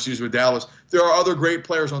years ago when she was with Dallas. There are other great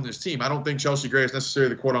players on this team. I don't think Chelsea Gray is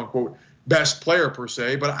necessarily the quote-unquote best player per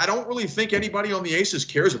se, but I don't really think anybody on the Aces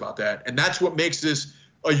cares about that. And that's what makes this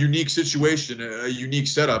a unique situation, a unique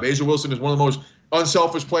setup. Asia Wilson is one of the most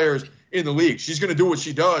unselfish players in the league. She's going to do what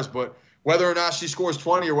she does, but whether or not she scores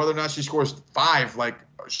 20 or whether or not she scores 5, like,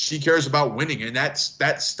 she cares about winning. And that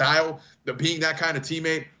style, being that kind of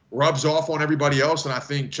teammate, rubs off on everybody else. And I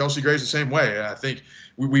think Chelsea Gray's the same way. And I think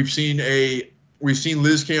we've seen Liz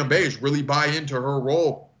Cambage really buy into her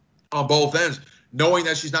role on both ends, knowing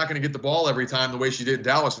that she's not going to get the ball every time the way she did in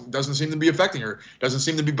Dallas. It doesn't seem to be affecting her. Doesn't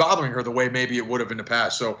seem to be bothering her the way maybe it would have in the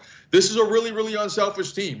past. So this is a really, really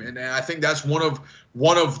unselfish team. And I think that's one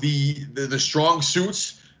of the strong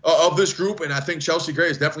suits of this group, and I think Chelsea Gray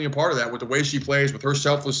is definitely a part of that with the way she plays, with her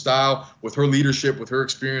selfless style, with her leadership, with her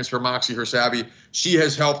experience, her moxie, her savvy. She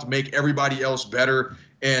has helped make everybody else better,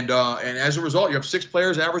 and as a result, you have 6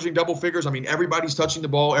 players averaging double figures. I mean, everybody's touching the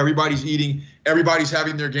ball, everybody's eating, everybody's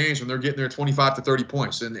having their games when they're getting their 25 to 30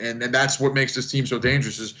 points, and that's what makes this team so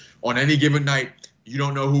dangerous. Is on any given night, you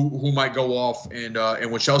don't know who might go off, and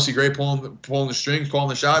with Chelsea Gray pulling the strings, calling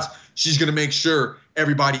the shots, she's going to make sure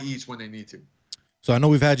everybody eats when they need to. So I know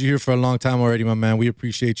we've had you here for a long time already, my man. We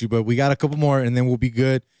appreciate you, but we got a couple more, and then we'll be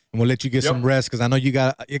good, and we'll let you get some rest because I know you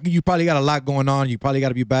probably got a lot going on. You probably got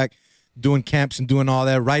to be back doing camps and doing all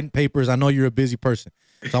that, writing papers. I know you're a busy person.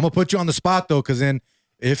 So I'm going to put you on the spot, though, because then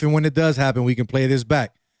if and when it does happen, we can play this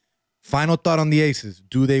back. Final thought on the Aces.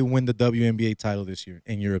 Do they win the WNBA title this year,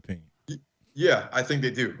 in your opinion? Yeah, I think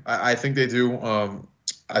they do. I think they do.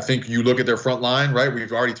 I think you look at their front line, right? We've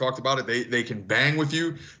already talked about it. They can bang with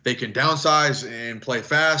you. They can downsize and play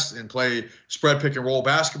fast and play spread pick and roll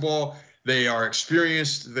basketball. They are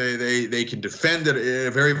experienced. They can defend at a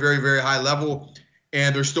very, very, very high level,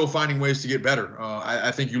 and they're still finding ways to get better.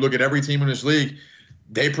 I think you look at every team in this league,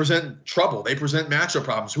 they present trouble. They present matchup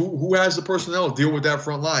problems. Who has the personnel to deal with that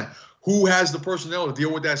front line? Who has the personnel to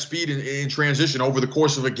deal with that speed in transition over the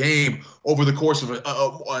course of a game, over the course of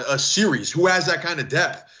a series? Who has that kind of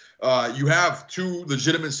depth? You have 2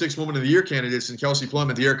 legitimate 6 Women of the Year candidates in Kelsey Plum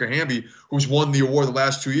and De'Erica Hamby, who's won the award the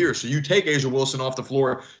last 2 years. So you take Asia Wilson off the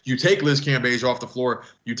floor, you take Liz Cambage off the floor,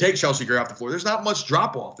 you take Chelsea Gray off the floor. There's not much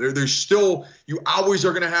drop-off. There's still – you always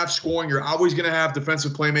are going to have scoring. You're always going to have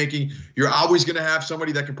defensive playmaking. You're always going to have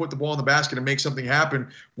somebody that can put the ball in the basket and make something happen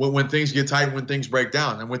when things get tight, when things break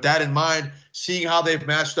down. And with that in mind, seeing how they've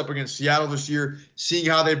matched up against Seattle this year, seeing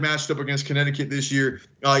how they've matched up against Connecticut this year,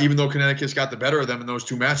 even though Connecticut's got the better of them in those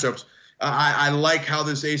 2 matchups, I like how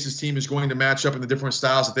this Aces team is going to match up in the different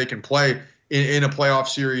styles that they can play in a playoff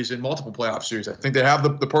series, in multiple playoff series. I think they have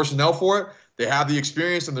the personnel for it. They have the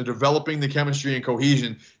experience, and they're developing the chemistry and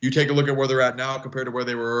cohesion. You take a look at where they're at now compared to where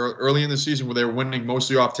they were early in the season, where they were winning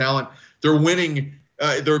mostly off talent. They're winning.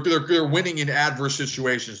 They're winning in adverse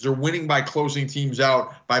situations. They're winning by closing teams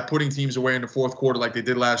out, by putting teams away in the fourth quarter like they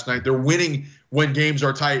did last night. They're winning when games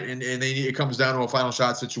are tight and it comes down to a final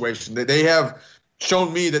shot situation. They have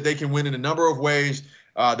shown me that they can win in a number of ways.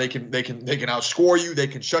 They can outscore you. They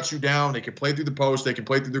can shut you down. They can play through the post. They can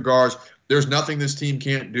play through the guards. There's nothing this team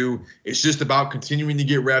can't do. It's just about continuing to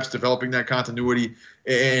get reps, developing that continuity,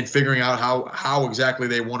 and figuring out how exactly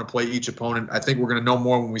they want to play each opponent. I think we're going to know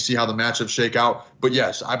more when we see how the matchups shake out. But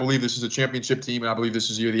yes, I believe this is a championship team, and I believe this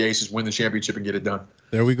is the year the Aces win the championship and get it done.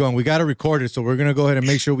 There we go. And we got to record it, so we're going to go ahead and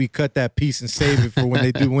make sure we cut that piece and save it for when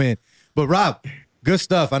they do win. But Rob, good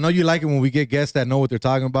stuff. I know you like it when we get guests that know what they're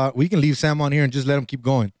talking about. We can leave Sam on here and just let him keep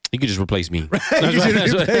going. You could just replace me. Ain't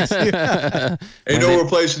no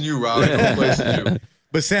replacing you, Rob. Ain't no replacing you.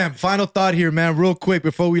 But Sam, final thought here, man, real quick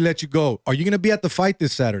before we let you go. Are you going to be at the fight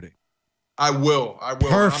this Saturday? I will.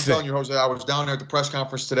 Perfect. I'm telling you, Jose, I was down there at the press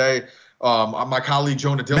conference today. My colleague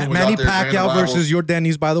Jonah Dillon was Manny out there. Pacquiao versus your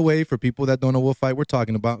Denny's, by the way, for people that don't know what fight we're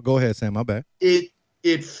talking about. Go ahead, Sam. My bad.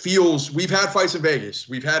 It feels – we've had fights in Vegas.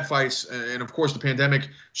 We've had fights, and, of course, the pandemic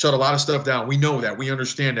shut a lot of stuff down. We know that. We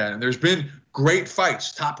understand that. And there's been great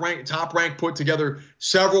fights. Top rank put together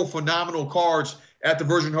several phenomenal cards at the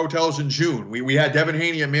Virgin Hotels in June. We had Devin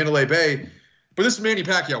Haney at Mandalay Bay. But this is Manny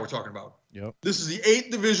Pacquiao we're talking about. Yep. This is the 8th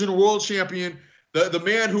division world champion, the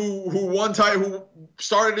man who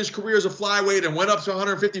started his career as a flyweight and went up to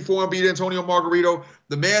 154 and beat Antonio Margarito,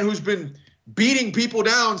 the man who's been beating people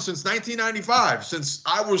down since 1995, since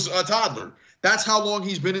I was a toddler. That's how long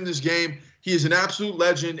he's been in this game. He is an absolute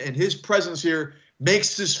legend, and his presence here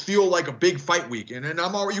makes this feel like a big fight week. And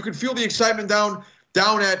you can feel the excitement down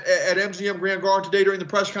at MGM Grand Garden today during the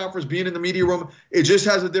press conference, being in the media room. It just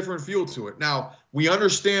has a different feel to it. Now, we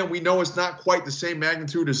understand, we know it's not quite the same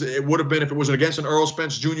magnitude as it would have been if it was against an Earl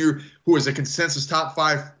Spence Jr., who is a consensus top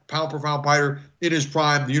 5 pound-per-pound fighter in his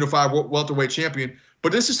prime, the unified welterweight champion.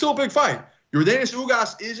 But this is still a big fight. Yordenis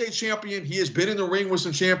Ugas is a champion. He has been in the ring with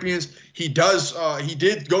some champions. He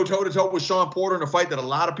did go toe-to-toe with Sean Porter in a fight that a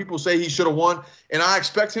lot of people say he should have won. And I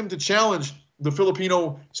expect him to challenge the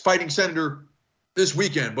Filipino fighting senator this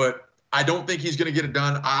weekend. But I don't think he's going to get it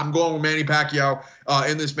done. I'm going with Manny Pacquiao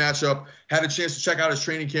in this matchup. Had a chance to check out his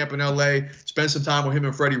training camp in LA, spend some time with him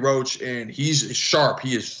and Freddie Roach, and he's sharp.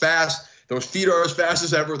 He is fast. Those feet are as fast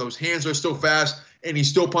as ever. Those hands are still fast, and he's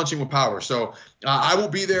still punching with power. So I will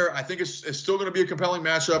be there. I think it's still going to be a compelling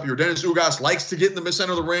matchup. Your Dennis Ugas likes to get in the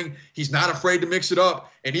mid-center of the ring. He's not afraid to mix it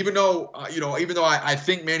up. And even though I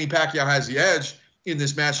think Manny Pacquiao has the edge in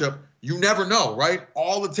this matchup, you never know, right?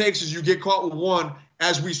 All it takes is you get caught with one,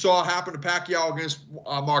 as we saw happen to Pacquiao against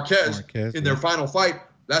Marquez in their final fight.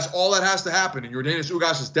 That's all that has to happen. And Yordenis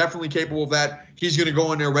Ugas is definitely capable of that. He's going to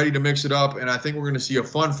go in there ready to mix it up, and I think we're going to see a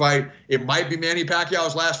fun fight. It might be Manny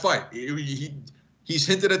Pacquiao's last fight. He's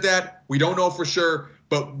hinted at that. We don't know for sure.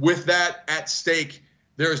 But with that at stake,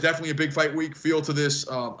 there is definitely a big fight week feel to this.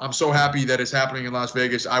 I'm so happy that it's happening in Las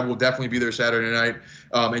Vegas. I will definitely be there Saturday night,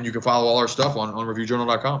 and you can follow all our stuff on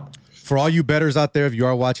reviewjournal.com. For all you bettors out there, if you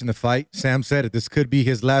are watching the fight, Sam said it. This could be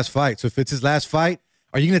his last fight. So if it's his last fight,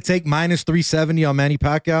 are you going to take minus 370 on Manny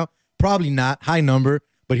Pacquiao? Probably not. High number.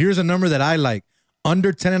 But here's a number that I like.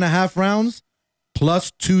 Under 10.5 rounds,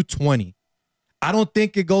 plus 220. I don't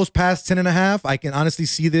think it goes past 10.5. I can honestly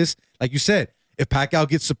see this. Like you said, if Pacquiao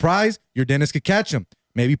gets surprised, Yordenis could catch him.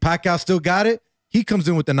 Maybe Pacquiao still got it. He comes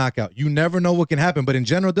in with the knockout. You never know what can happen. But in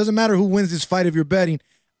general, it doesn't matter who wins this fight if you're betting.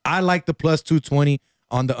 I like the plus 220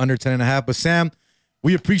 on the under 10.5. But Sam,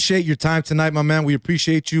 we appreciate your time tonight, my man. We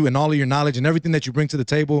appreciate you and all of your knowledge and everything that you bring to the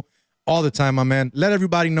table all the time, my man. Let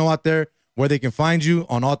everybody know out there where they can find you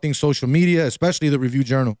on all things social media, especially the Review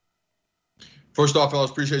Journal. First off, fellas,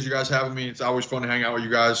 appreciate you guys having me. It's always fun to hang out with you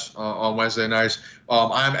guys on Wednesday nights.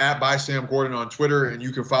 I'm at @BySamGordon on Twitter, and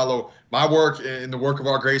you can follow my work and the work of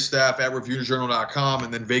our great staff at reviewjournal.com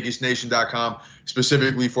and then vegasnation.com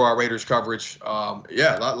specifically for our Raiders coverage. A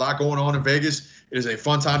lot going on in Vegas. It is a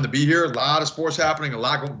fun time to be here. A lot of sports happening. A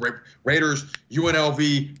lot going. Raiders,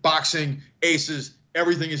 UNLV, boxing, Aces.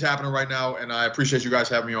 Everything is happening right now, and I appreciate you guys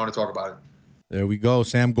having me on to talk about it. There we go.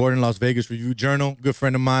 Sam Gordon, Las Vegas Review Journal. Good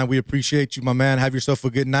friend of mine. We appreciate you, my man. Have yourself a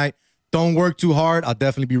good night. Don't work too hard. I'll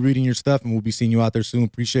definitely be reading your stuff, and we'll be seeing you out there soon.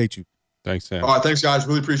 Appreciate you. Thanks, Sam. All right, thanks, guys.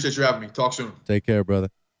 Really appreciate you having me. Talk soon. Take care, brother.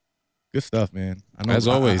 Good stuff, man. I know, as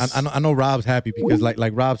always. I know Rob's happy because,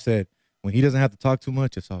 like Rob said, when he doesn't have to talk too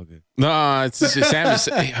much, it's all good. No, it's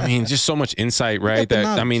Sam. Just so much insight, right?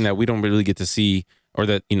 That we don't really get to see, or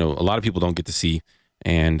that a lot of people don't get to see,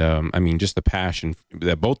 and just the passion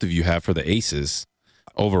that both of you have for the Aces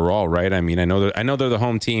overall, right? I know they're the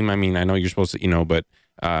home team. I know you're supposed to, but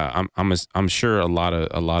I'm sure a lot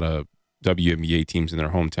of WNBA teams in their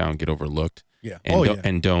hometown get overlooked. Yeah.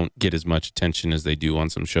 And don't get as much attention as they do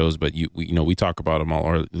on some shows, but we talk about them all,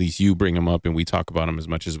 or at least you bring them up, and we talk about them as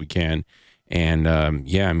much as we can. And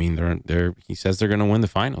they're he says they're going to win the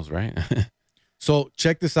finals, right? So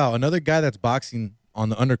check this out. Another guy that's boxing on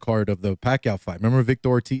the undercard of the Pacquiao fight. Remember Victor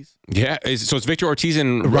Ortiz? Yeah. So it's Victor Ortiz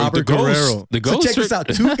and Robert Guerrero. The Ghost. So check this out.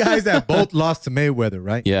 Two guys that both lost to Mayweather,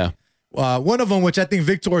 right? Yeah. One of them, which I think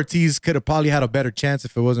Victor Ortiz could have probably had a better chance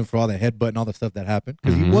if it wasn't for all the headbutt and all the stuff that happened.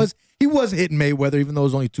 Because he was hitting Mayweather, even though it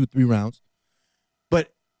was only 2-3 rounds.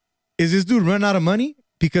 But is this dude running out of money?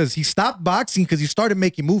 Because he stopped boxing because he started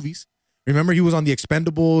making movies. Remember, he was on The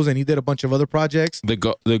Expendables and he did a bunch of other projects. The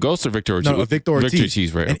Ghost or Victor Ortiz? No, Victor Ortiz. Victor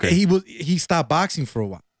Ortiz, right? And okay. He stopped boxing for a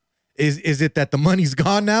while. Is it that the money's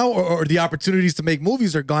gone now, or the opportunities to make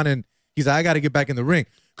movies are gone, and he's like, I got to get back in the ring?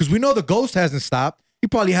 Because we know the Ghost hasn't stopped. He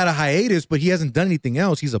probably had a hiatus, but he hasn't done anything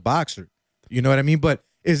else. He's a boxer. You know what I mean? But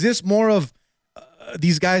is this more of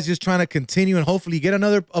these guys just trying to continue and hopefully get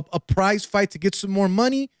another a prize fight to get some more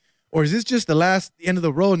money? Or is this just the end of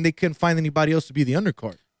the road and they couldn't find anybody else to be the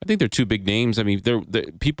undercard? I think they're two big names. I mean, they're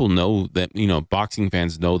people know that, boxing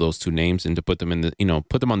fans know those two names, and to put them in the,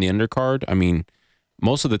 put them on the undercard. I mean,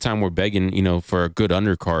 most of the time we're begging, for a good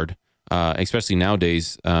undercard, especially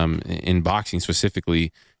nowadays, in boxing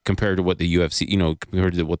specifically, compared to what the UFC,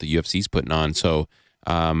 compared to what the UFC's putting on. So,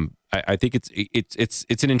 I think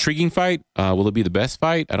it's an intriguing fight. Will it be the best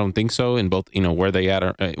fight? I don't think so. In both,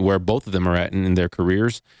 where both of them are at in their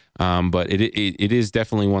careers. But it is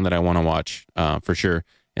definitely one that I want to watch, for sure.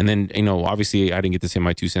 And then, obviously I didn't get to say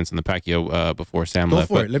my 2 cents on the Pacquiao before Sam left.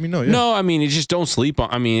 Go for it. Let me know. Yeah. No, it's just don't sleep on.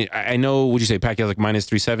 I know, would you say Pacquiao's like minus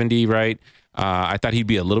 370, right? I thought he'd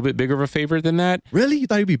be a little bit bigger of a favorite than that. Really? You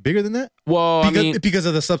thought he'd be bigger than that? Well, because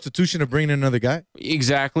of the substitution of bringing in another guy?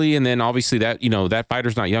 Exactly. And then obviously that, that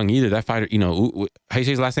fighter's not young either. That fighter, how you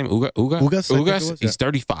say his last name? Ugas? He's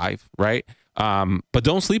 35, right? But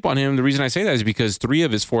don't sleep on him. The reason I say that is because 3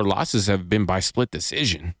 of his 4 losses have been by split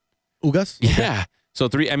decision. Ugas? Yeah. So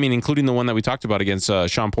 3, including the one that we talked about against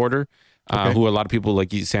Sean Porter, who a lot of people,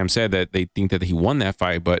 like Sam said, that they think that he won that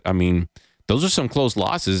fight. But those are some close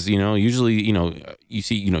losses. Usually, you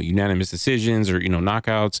see, unanimous decisions or,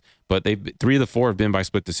 knockouts, but 3 of the 4 have been by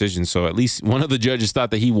split decision. So at least one of the judges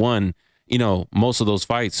thought that he won, most of those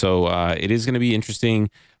fights. So it is going to be interesting.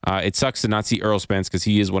 It sucks to not see Errol Spence because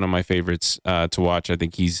he is one of my favorites to watch. I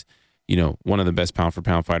think he's, one of the best pound for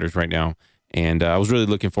pound fighters right now. And I was really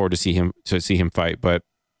looking forward to see him fight, but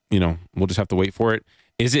we'll just have to wait for it.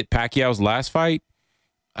 Is it Pacquiao's last fight?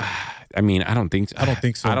 I mean, I don't think so. I don't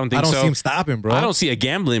think so. I don't think I don't so. see him stopping, bro. I don't see a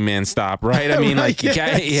gambling man stop, right? I mean, Right,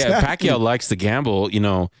 exactly. Pacquiao likes to gamble,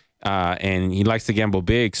 and he likes to gamble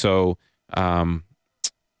big. So,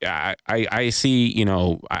 I see,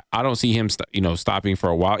 I don't see him, stopping for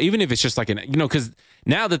a while, even if it's just like because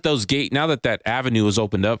now that that avenue is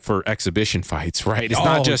opened up for exhibition fights, right? It's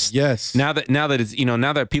not just now that it's,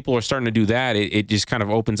 now that people are starting to do that, it just kind of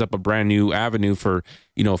opens up a brand new avenue for,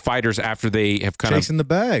 fighters after they have kind chasing the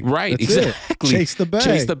bag. Right. That's Exactly. it.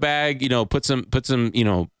 Chase the bag, put some,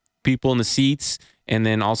 people in the seats, and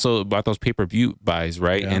then also about those pay-per-view buys.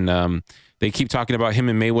 Right. Yeah. And, they keep talking about him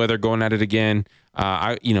and Mayweather going at it again.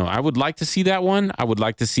 I would like to see that one. I would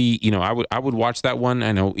like to see, I would watch that one.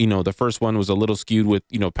 I know, the first one was a little skewed with,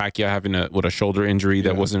 Pacquiao having a shoulder injury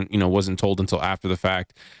that wasn't told until after the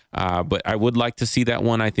fact. But I would like to see that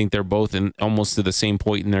one. I think they're both in almost to the same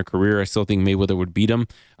point in their career. I still think Mayweather would beat him.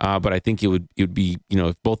 But I think it would be,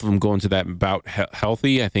 if both of them go into that bout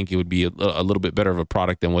healthy, I think it would be a little bit better of a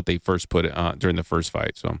product than what they first put during the first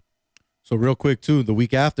fight. So real quick, too, the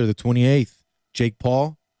week after, the 28th, Jake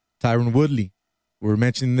Paul, Tyron Woodley. We were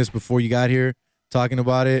mentioning this before you got here, talking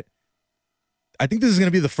about it. I think this is going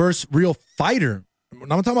to be the first real fighter. I'm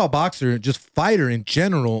not talking about boxer, just fighter in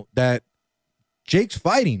general that Jake's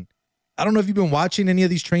fighting. I don't know if you've been watching any of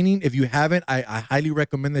these training. If you haven't, I highly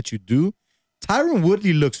recommend that you do. Tyron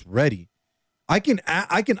Woodley looks ready. I can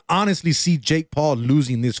honestly see Jake Paul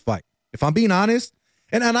losing this fight. If I'm being honest,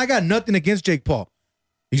 and I got nothing against Jake Paul.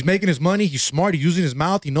 He's making his money. He's smart. He's using his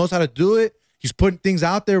mouth. He knows how to do it. He's putting things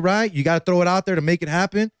out there, right? You got to throw it out there to make it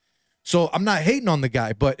happen. So I'm not hating on the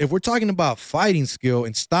guy, but if we're talking about fighting skill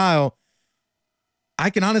and style,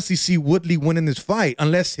 I can honestly see Woodley winning this fight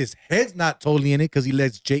unless his head's not totally in it because he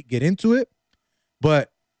lets Jake get into it.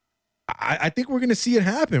 But I think we're gonna see it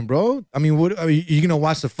happen, bro. I mean, you gonna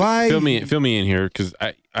watch the fight? Fill me in here because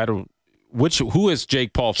I don't. Who has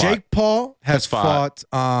Jake Paul fought? Jake Paul has fought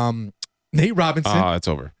Nate Robinson. Oh, it's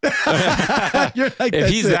over. You're like, if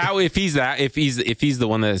he's the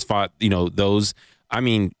one that has fought, those. I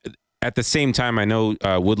mean, at the same time, I know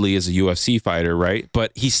Woodley is a UFC fighter, right?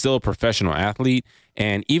 But he's still a professional athlete,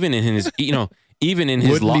 and even in his,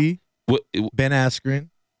 Woodley, Ben Askren.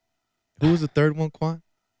 Who was the third one, Quan?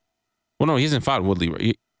 Well, no, he hasn't fought Woodley,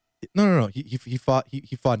 right? No. He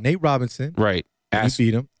fought Nate Robinson, right? He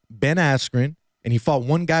beat him. Ben Askren. And he fought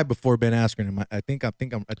one guy before Ben Askren. I think I'm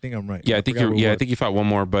right. Yeah, I think he fought one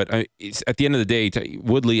more. But it's, at the end of the day,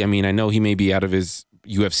 Woodley. I mean, I know he may be out of his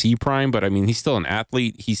UFC prime, but I mean, he's still an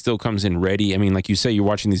athlete. He still comes in ready. I mean, like you say, you're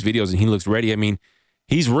watching these videos and he looks ready. I mean,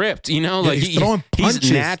 he's ripped. Like he's throwing punches.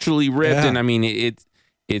 He's naturally ripped, Yeah. and I mean, it's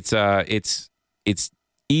easy.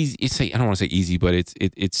 I don't want to say easy, but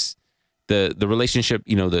it's. The relationship,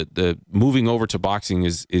 the moving over to boxing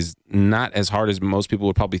is not as hard as most people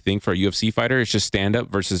would probably think for a UFC fighter. It's just stand up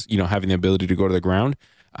versus, having the ability to go to the ground.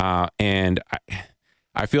 And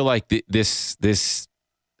I feel like this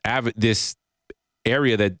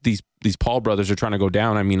area that these Paul brothers are trying to go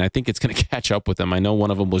down. I mean, I think it's going to catch up with them. I know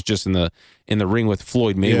one of them was just in the ring with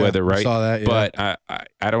Floyd Mayweather, right? I saw that, yeah. But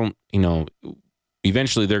I don't,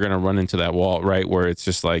 eventually they're going to run into that wall, right? Where it's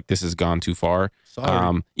just like, this has gone too far.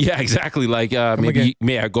 Sorry. Yeah, exactly. Like maybe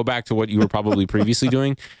I go back to what you were probably previously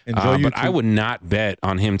doing. But I would not bet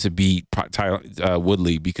on him to beat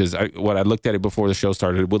Woodley because what I looked at it before the show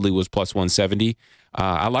started, Woodley was plus 170.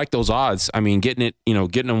 I like those odds. I mean, getting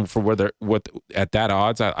them for what at that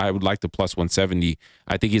odds, I would like the plus 170.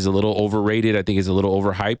 I think he's a little overrated. I think he's a little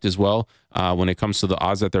overhyped as well. When it comes to the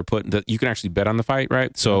odds that they're putting, that you can actually bet on the fight,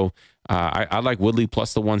 right? So I like Woodley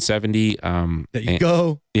plus the 170. There you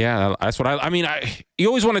go. Yeah, that's what I mean. You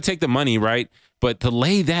always want to take the money, right? But to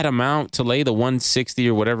lay that amount, to lay the 160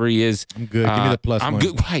 or whatever he is, I'm good. Give me the plus money. I'm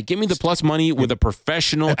good. Right. Give me the plus money with a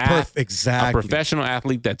professional exactly. A professional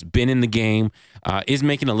athlete that's been in the game, is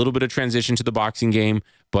making a little bit of transition to the boxing game,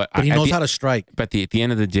 but he knows how to strike. But at the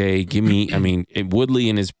end of the day, give me. I mean, Woodley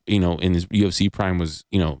in his UFC prime was,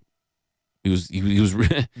 he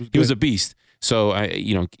was a beast. So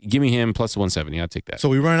give me him plus 170. I'll take that. So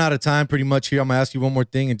we run out of time pretty much here. I'm gonna ask you one more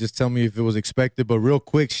thing and just tell me if it was expected. But real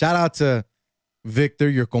quick, shout out to Victor,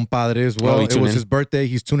 your compadre as well. It was his birthday.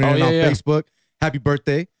 He's tuning in on Facebook. Happy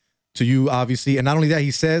birthday. to you, obviously. And not only that,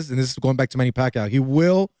 he says, and this is going back to Manny Pacquiao, he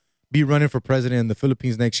will be running for president in the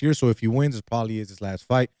Philippines next year. So if he wins, it probably is his last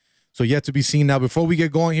fight. So yet to be seen. Now, before we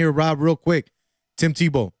get going here, Rob, real quick, Tim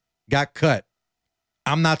Tebow got cut.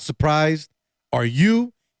 I'm not surprised. Are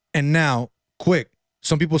you? And now, quick,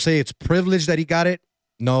 some people say it's privilege that he got it.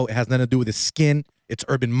 No, it has nothing to do with his skin. It's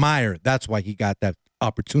Urban Meyer. That's why he got that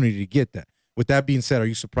opportunity to get that. With that being said, are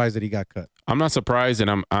you surprised that he got cut? I'm not surprised,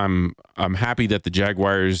 and I'm happy that the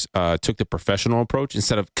Jaguars took the professional approach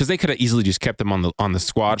instead of, because they could have easily just kept him on the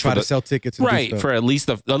squad, try to sell tickets, and right? For at least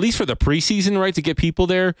for the preseason, right, to get people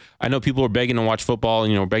there. I know people are begging to watch football,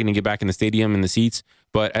 begging to get back in the stadium and the seats.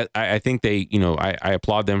 But I think they, I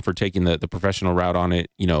applaud them for taking the professional route on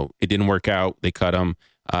it. It didn't work out; they cut him,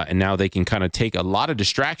 and now they can kind of take a lot of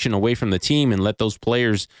distraction away from the team and let those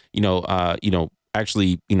players,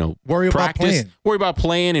 actually, worry about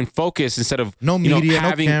playing and focus instead of no media,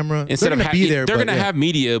 no camera. Instead they're of they're going to have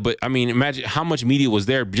media, but I mean, imagine how much media was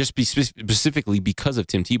there just specifically because of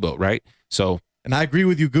Tim Tebow, right? So, and I agree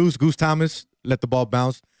with you, Goose Thomas. Let the ball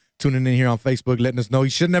bounce. Tuning in here on Facebook, letting us know he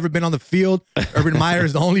should have never been on the field. Urban Meyer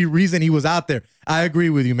is the only reason he was out there. I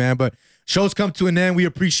agree with you, man. But show's come to an end. We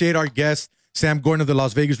appreciate our guest, Sam Gordon of the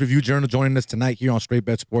Las Vegas Review-Journal, joining us tonight here on Straight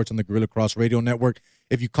Bet Sports on the Gorilla Cross Radio Network.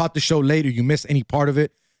 If you caught the show late or you missed any part of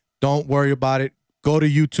it, don't worry about it. Go to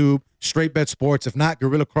YouTube, Straight Bet Sports. If not,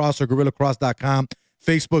 Gorilla Cross or GorillaCross.com.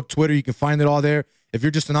 Facebook, Twitter, you can find it all there. If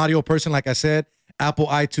you're just an audio person, like I said, Apple,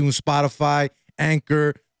 iTunes, Spotify,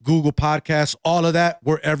 Anchor, Google Podcasts, all of that,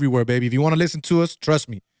 we're everywhere, baby. If you want to listen to us, trust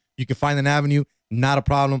me, you can find an avenue, not a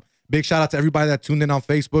problem. Big shout out to everybody that tuned in on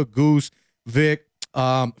Facebook, Goose, Vic,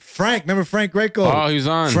 Frank. Remember Frank Greco? Oh, he was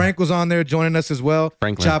on. Frank was on there joining us as well.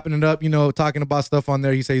 Franklin. Chopping it up, talking about stuff on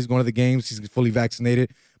there. He said he's going to the games. He's fully vaccinated.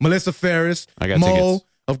 Melissa Ferris, I got Mo tickets.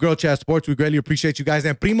 of Girl Chat Sports. We greatly appreciate you guys.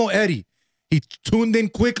 And Primo Eddie, he tuned in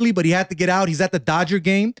quickly, but he had to get out. He's at the Dodger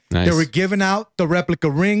game. Nice. They were giving out the replica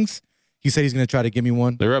rings. He said he's going to try to give me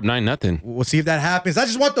one. They're up 9-0. We'll see if that happens. I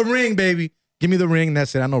just want the ring, baby. Give me the ring. And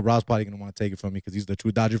that's it. I know Rob's probably going to want to take it from me because he's the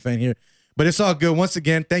true Dodger fan here. But it's all good. Once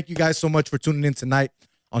again, thank you guys so much for tuning in tonight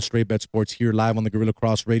on Straight Bet Sports here live on the Gorilla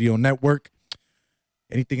Cross Radio Network.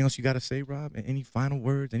 Anything else you got to say, Rob? Any final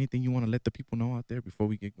words? Anything you want to let the people know out there before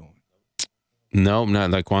we get going? No,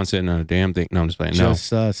 not like Juan said, not a damn thing. No, I'm just playing. No.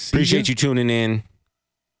 Appreciate you tuning in.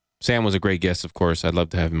 Sam was a great guest, of course. I'd love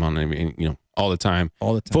to have him on, all the time.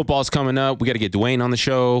 All the time. Football's coming up. We got to get Dwayne on the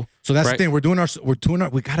show. So that's the thing. We got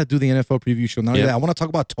to do the NFL preview show. Not only that, I want to talk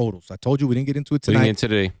about totals. I told you we didn't get into it tonight. We didn't get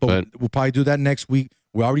today, but we'll probably do that next week.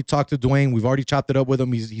 We already talked to Dwayne. We've already chopped it up with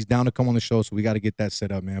him. He's down to come on the show, so we got to get that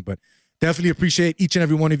set up, man. But definitely appreciate each and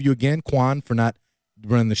every one of you again. Quan, for not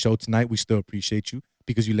running the show tonight. We still appreciate you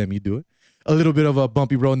because you let me do it. A little bit of a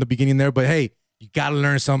bumpy road in the beginning there, but hey, you got to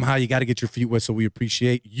learn somehow. You got to get your feet wet, so we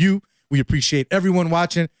appreciate you. We appreciate everyone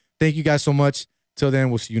watching. Thank you guys so much. Till then,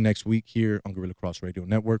 we'll see you next week here on Gorilla Cross Radio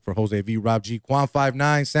Network. For Jose V, Rob G,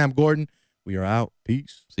 Quan59, Sam Gordon, we are out.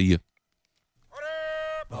 Peace. See you.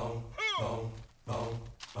 Boom, boom, boom,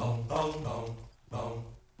 boom, boom, boom, boom,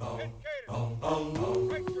 boom,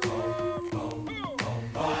 boom, boom.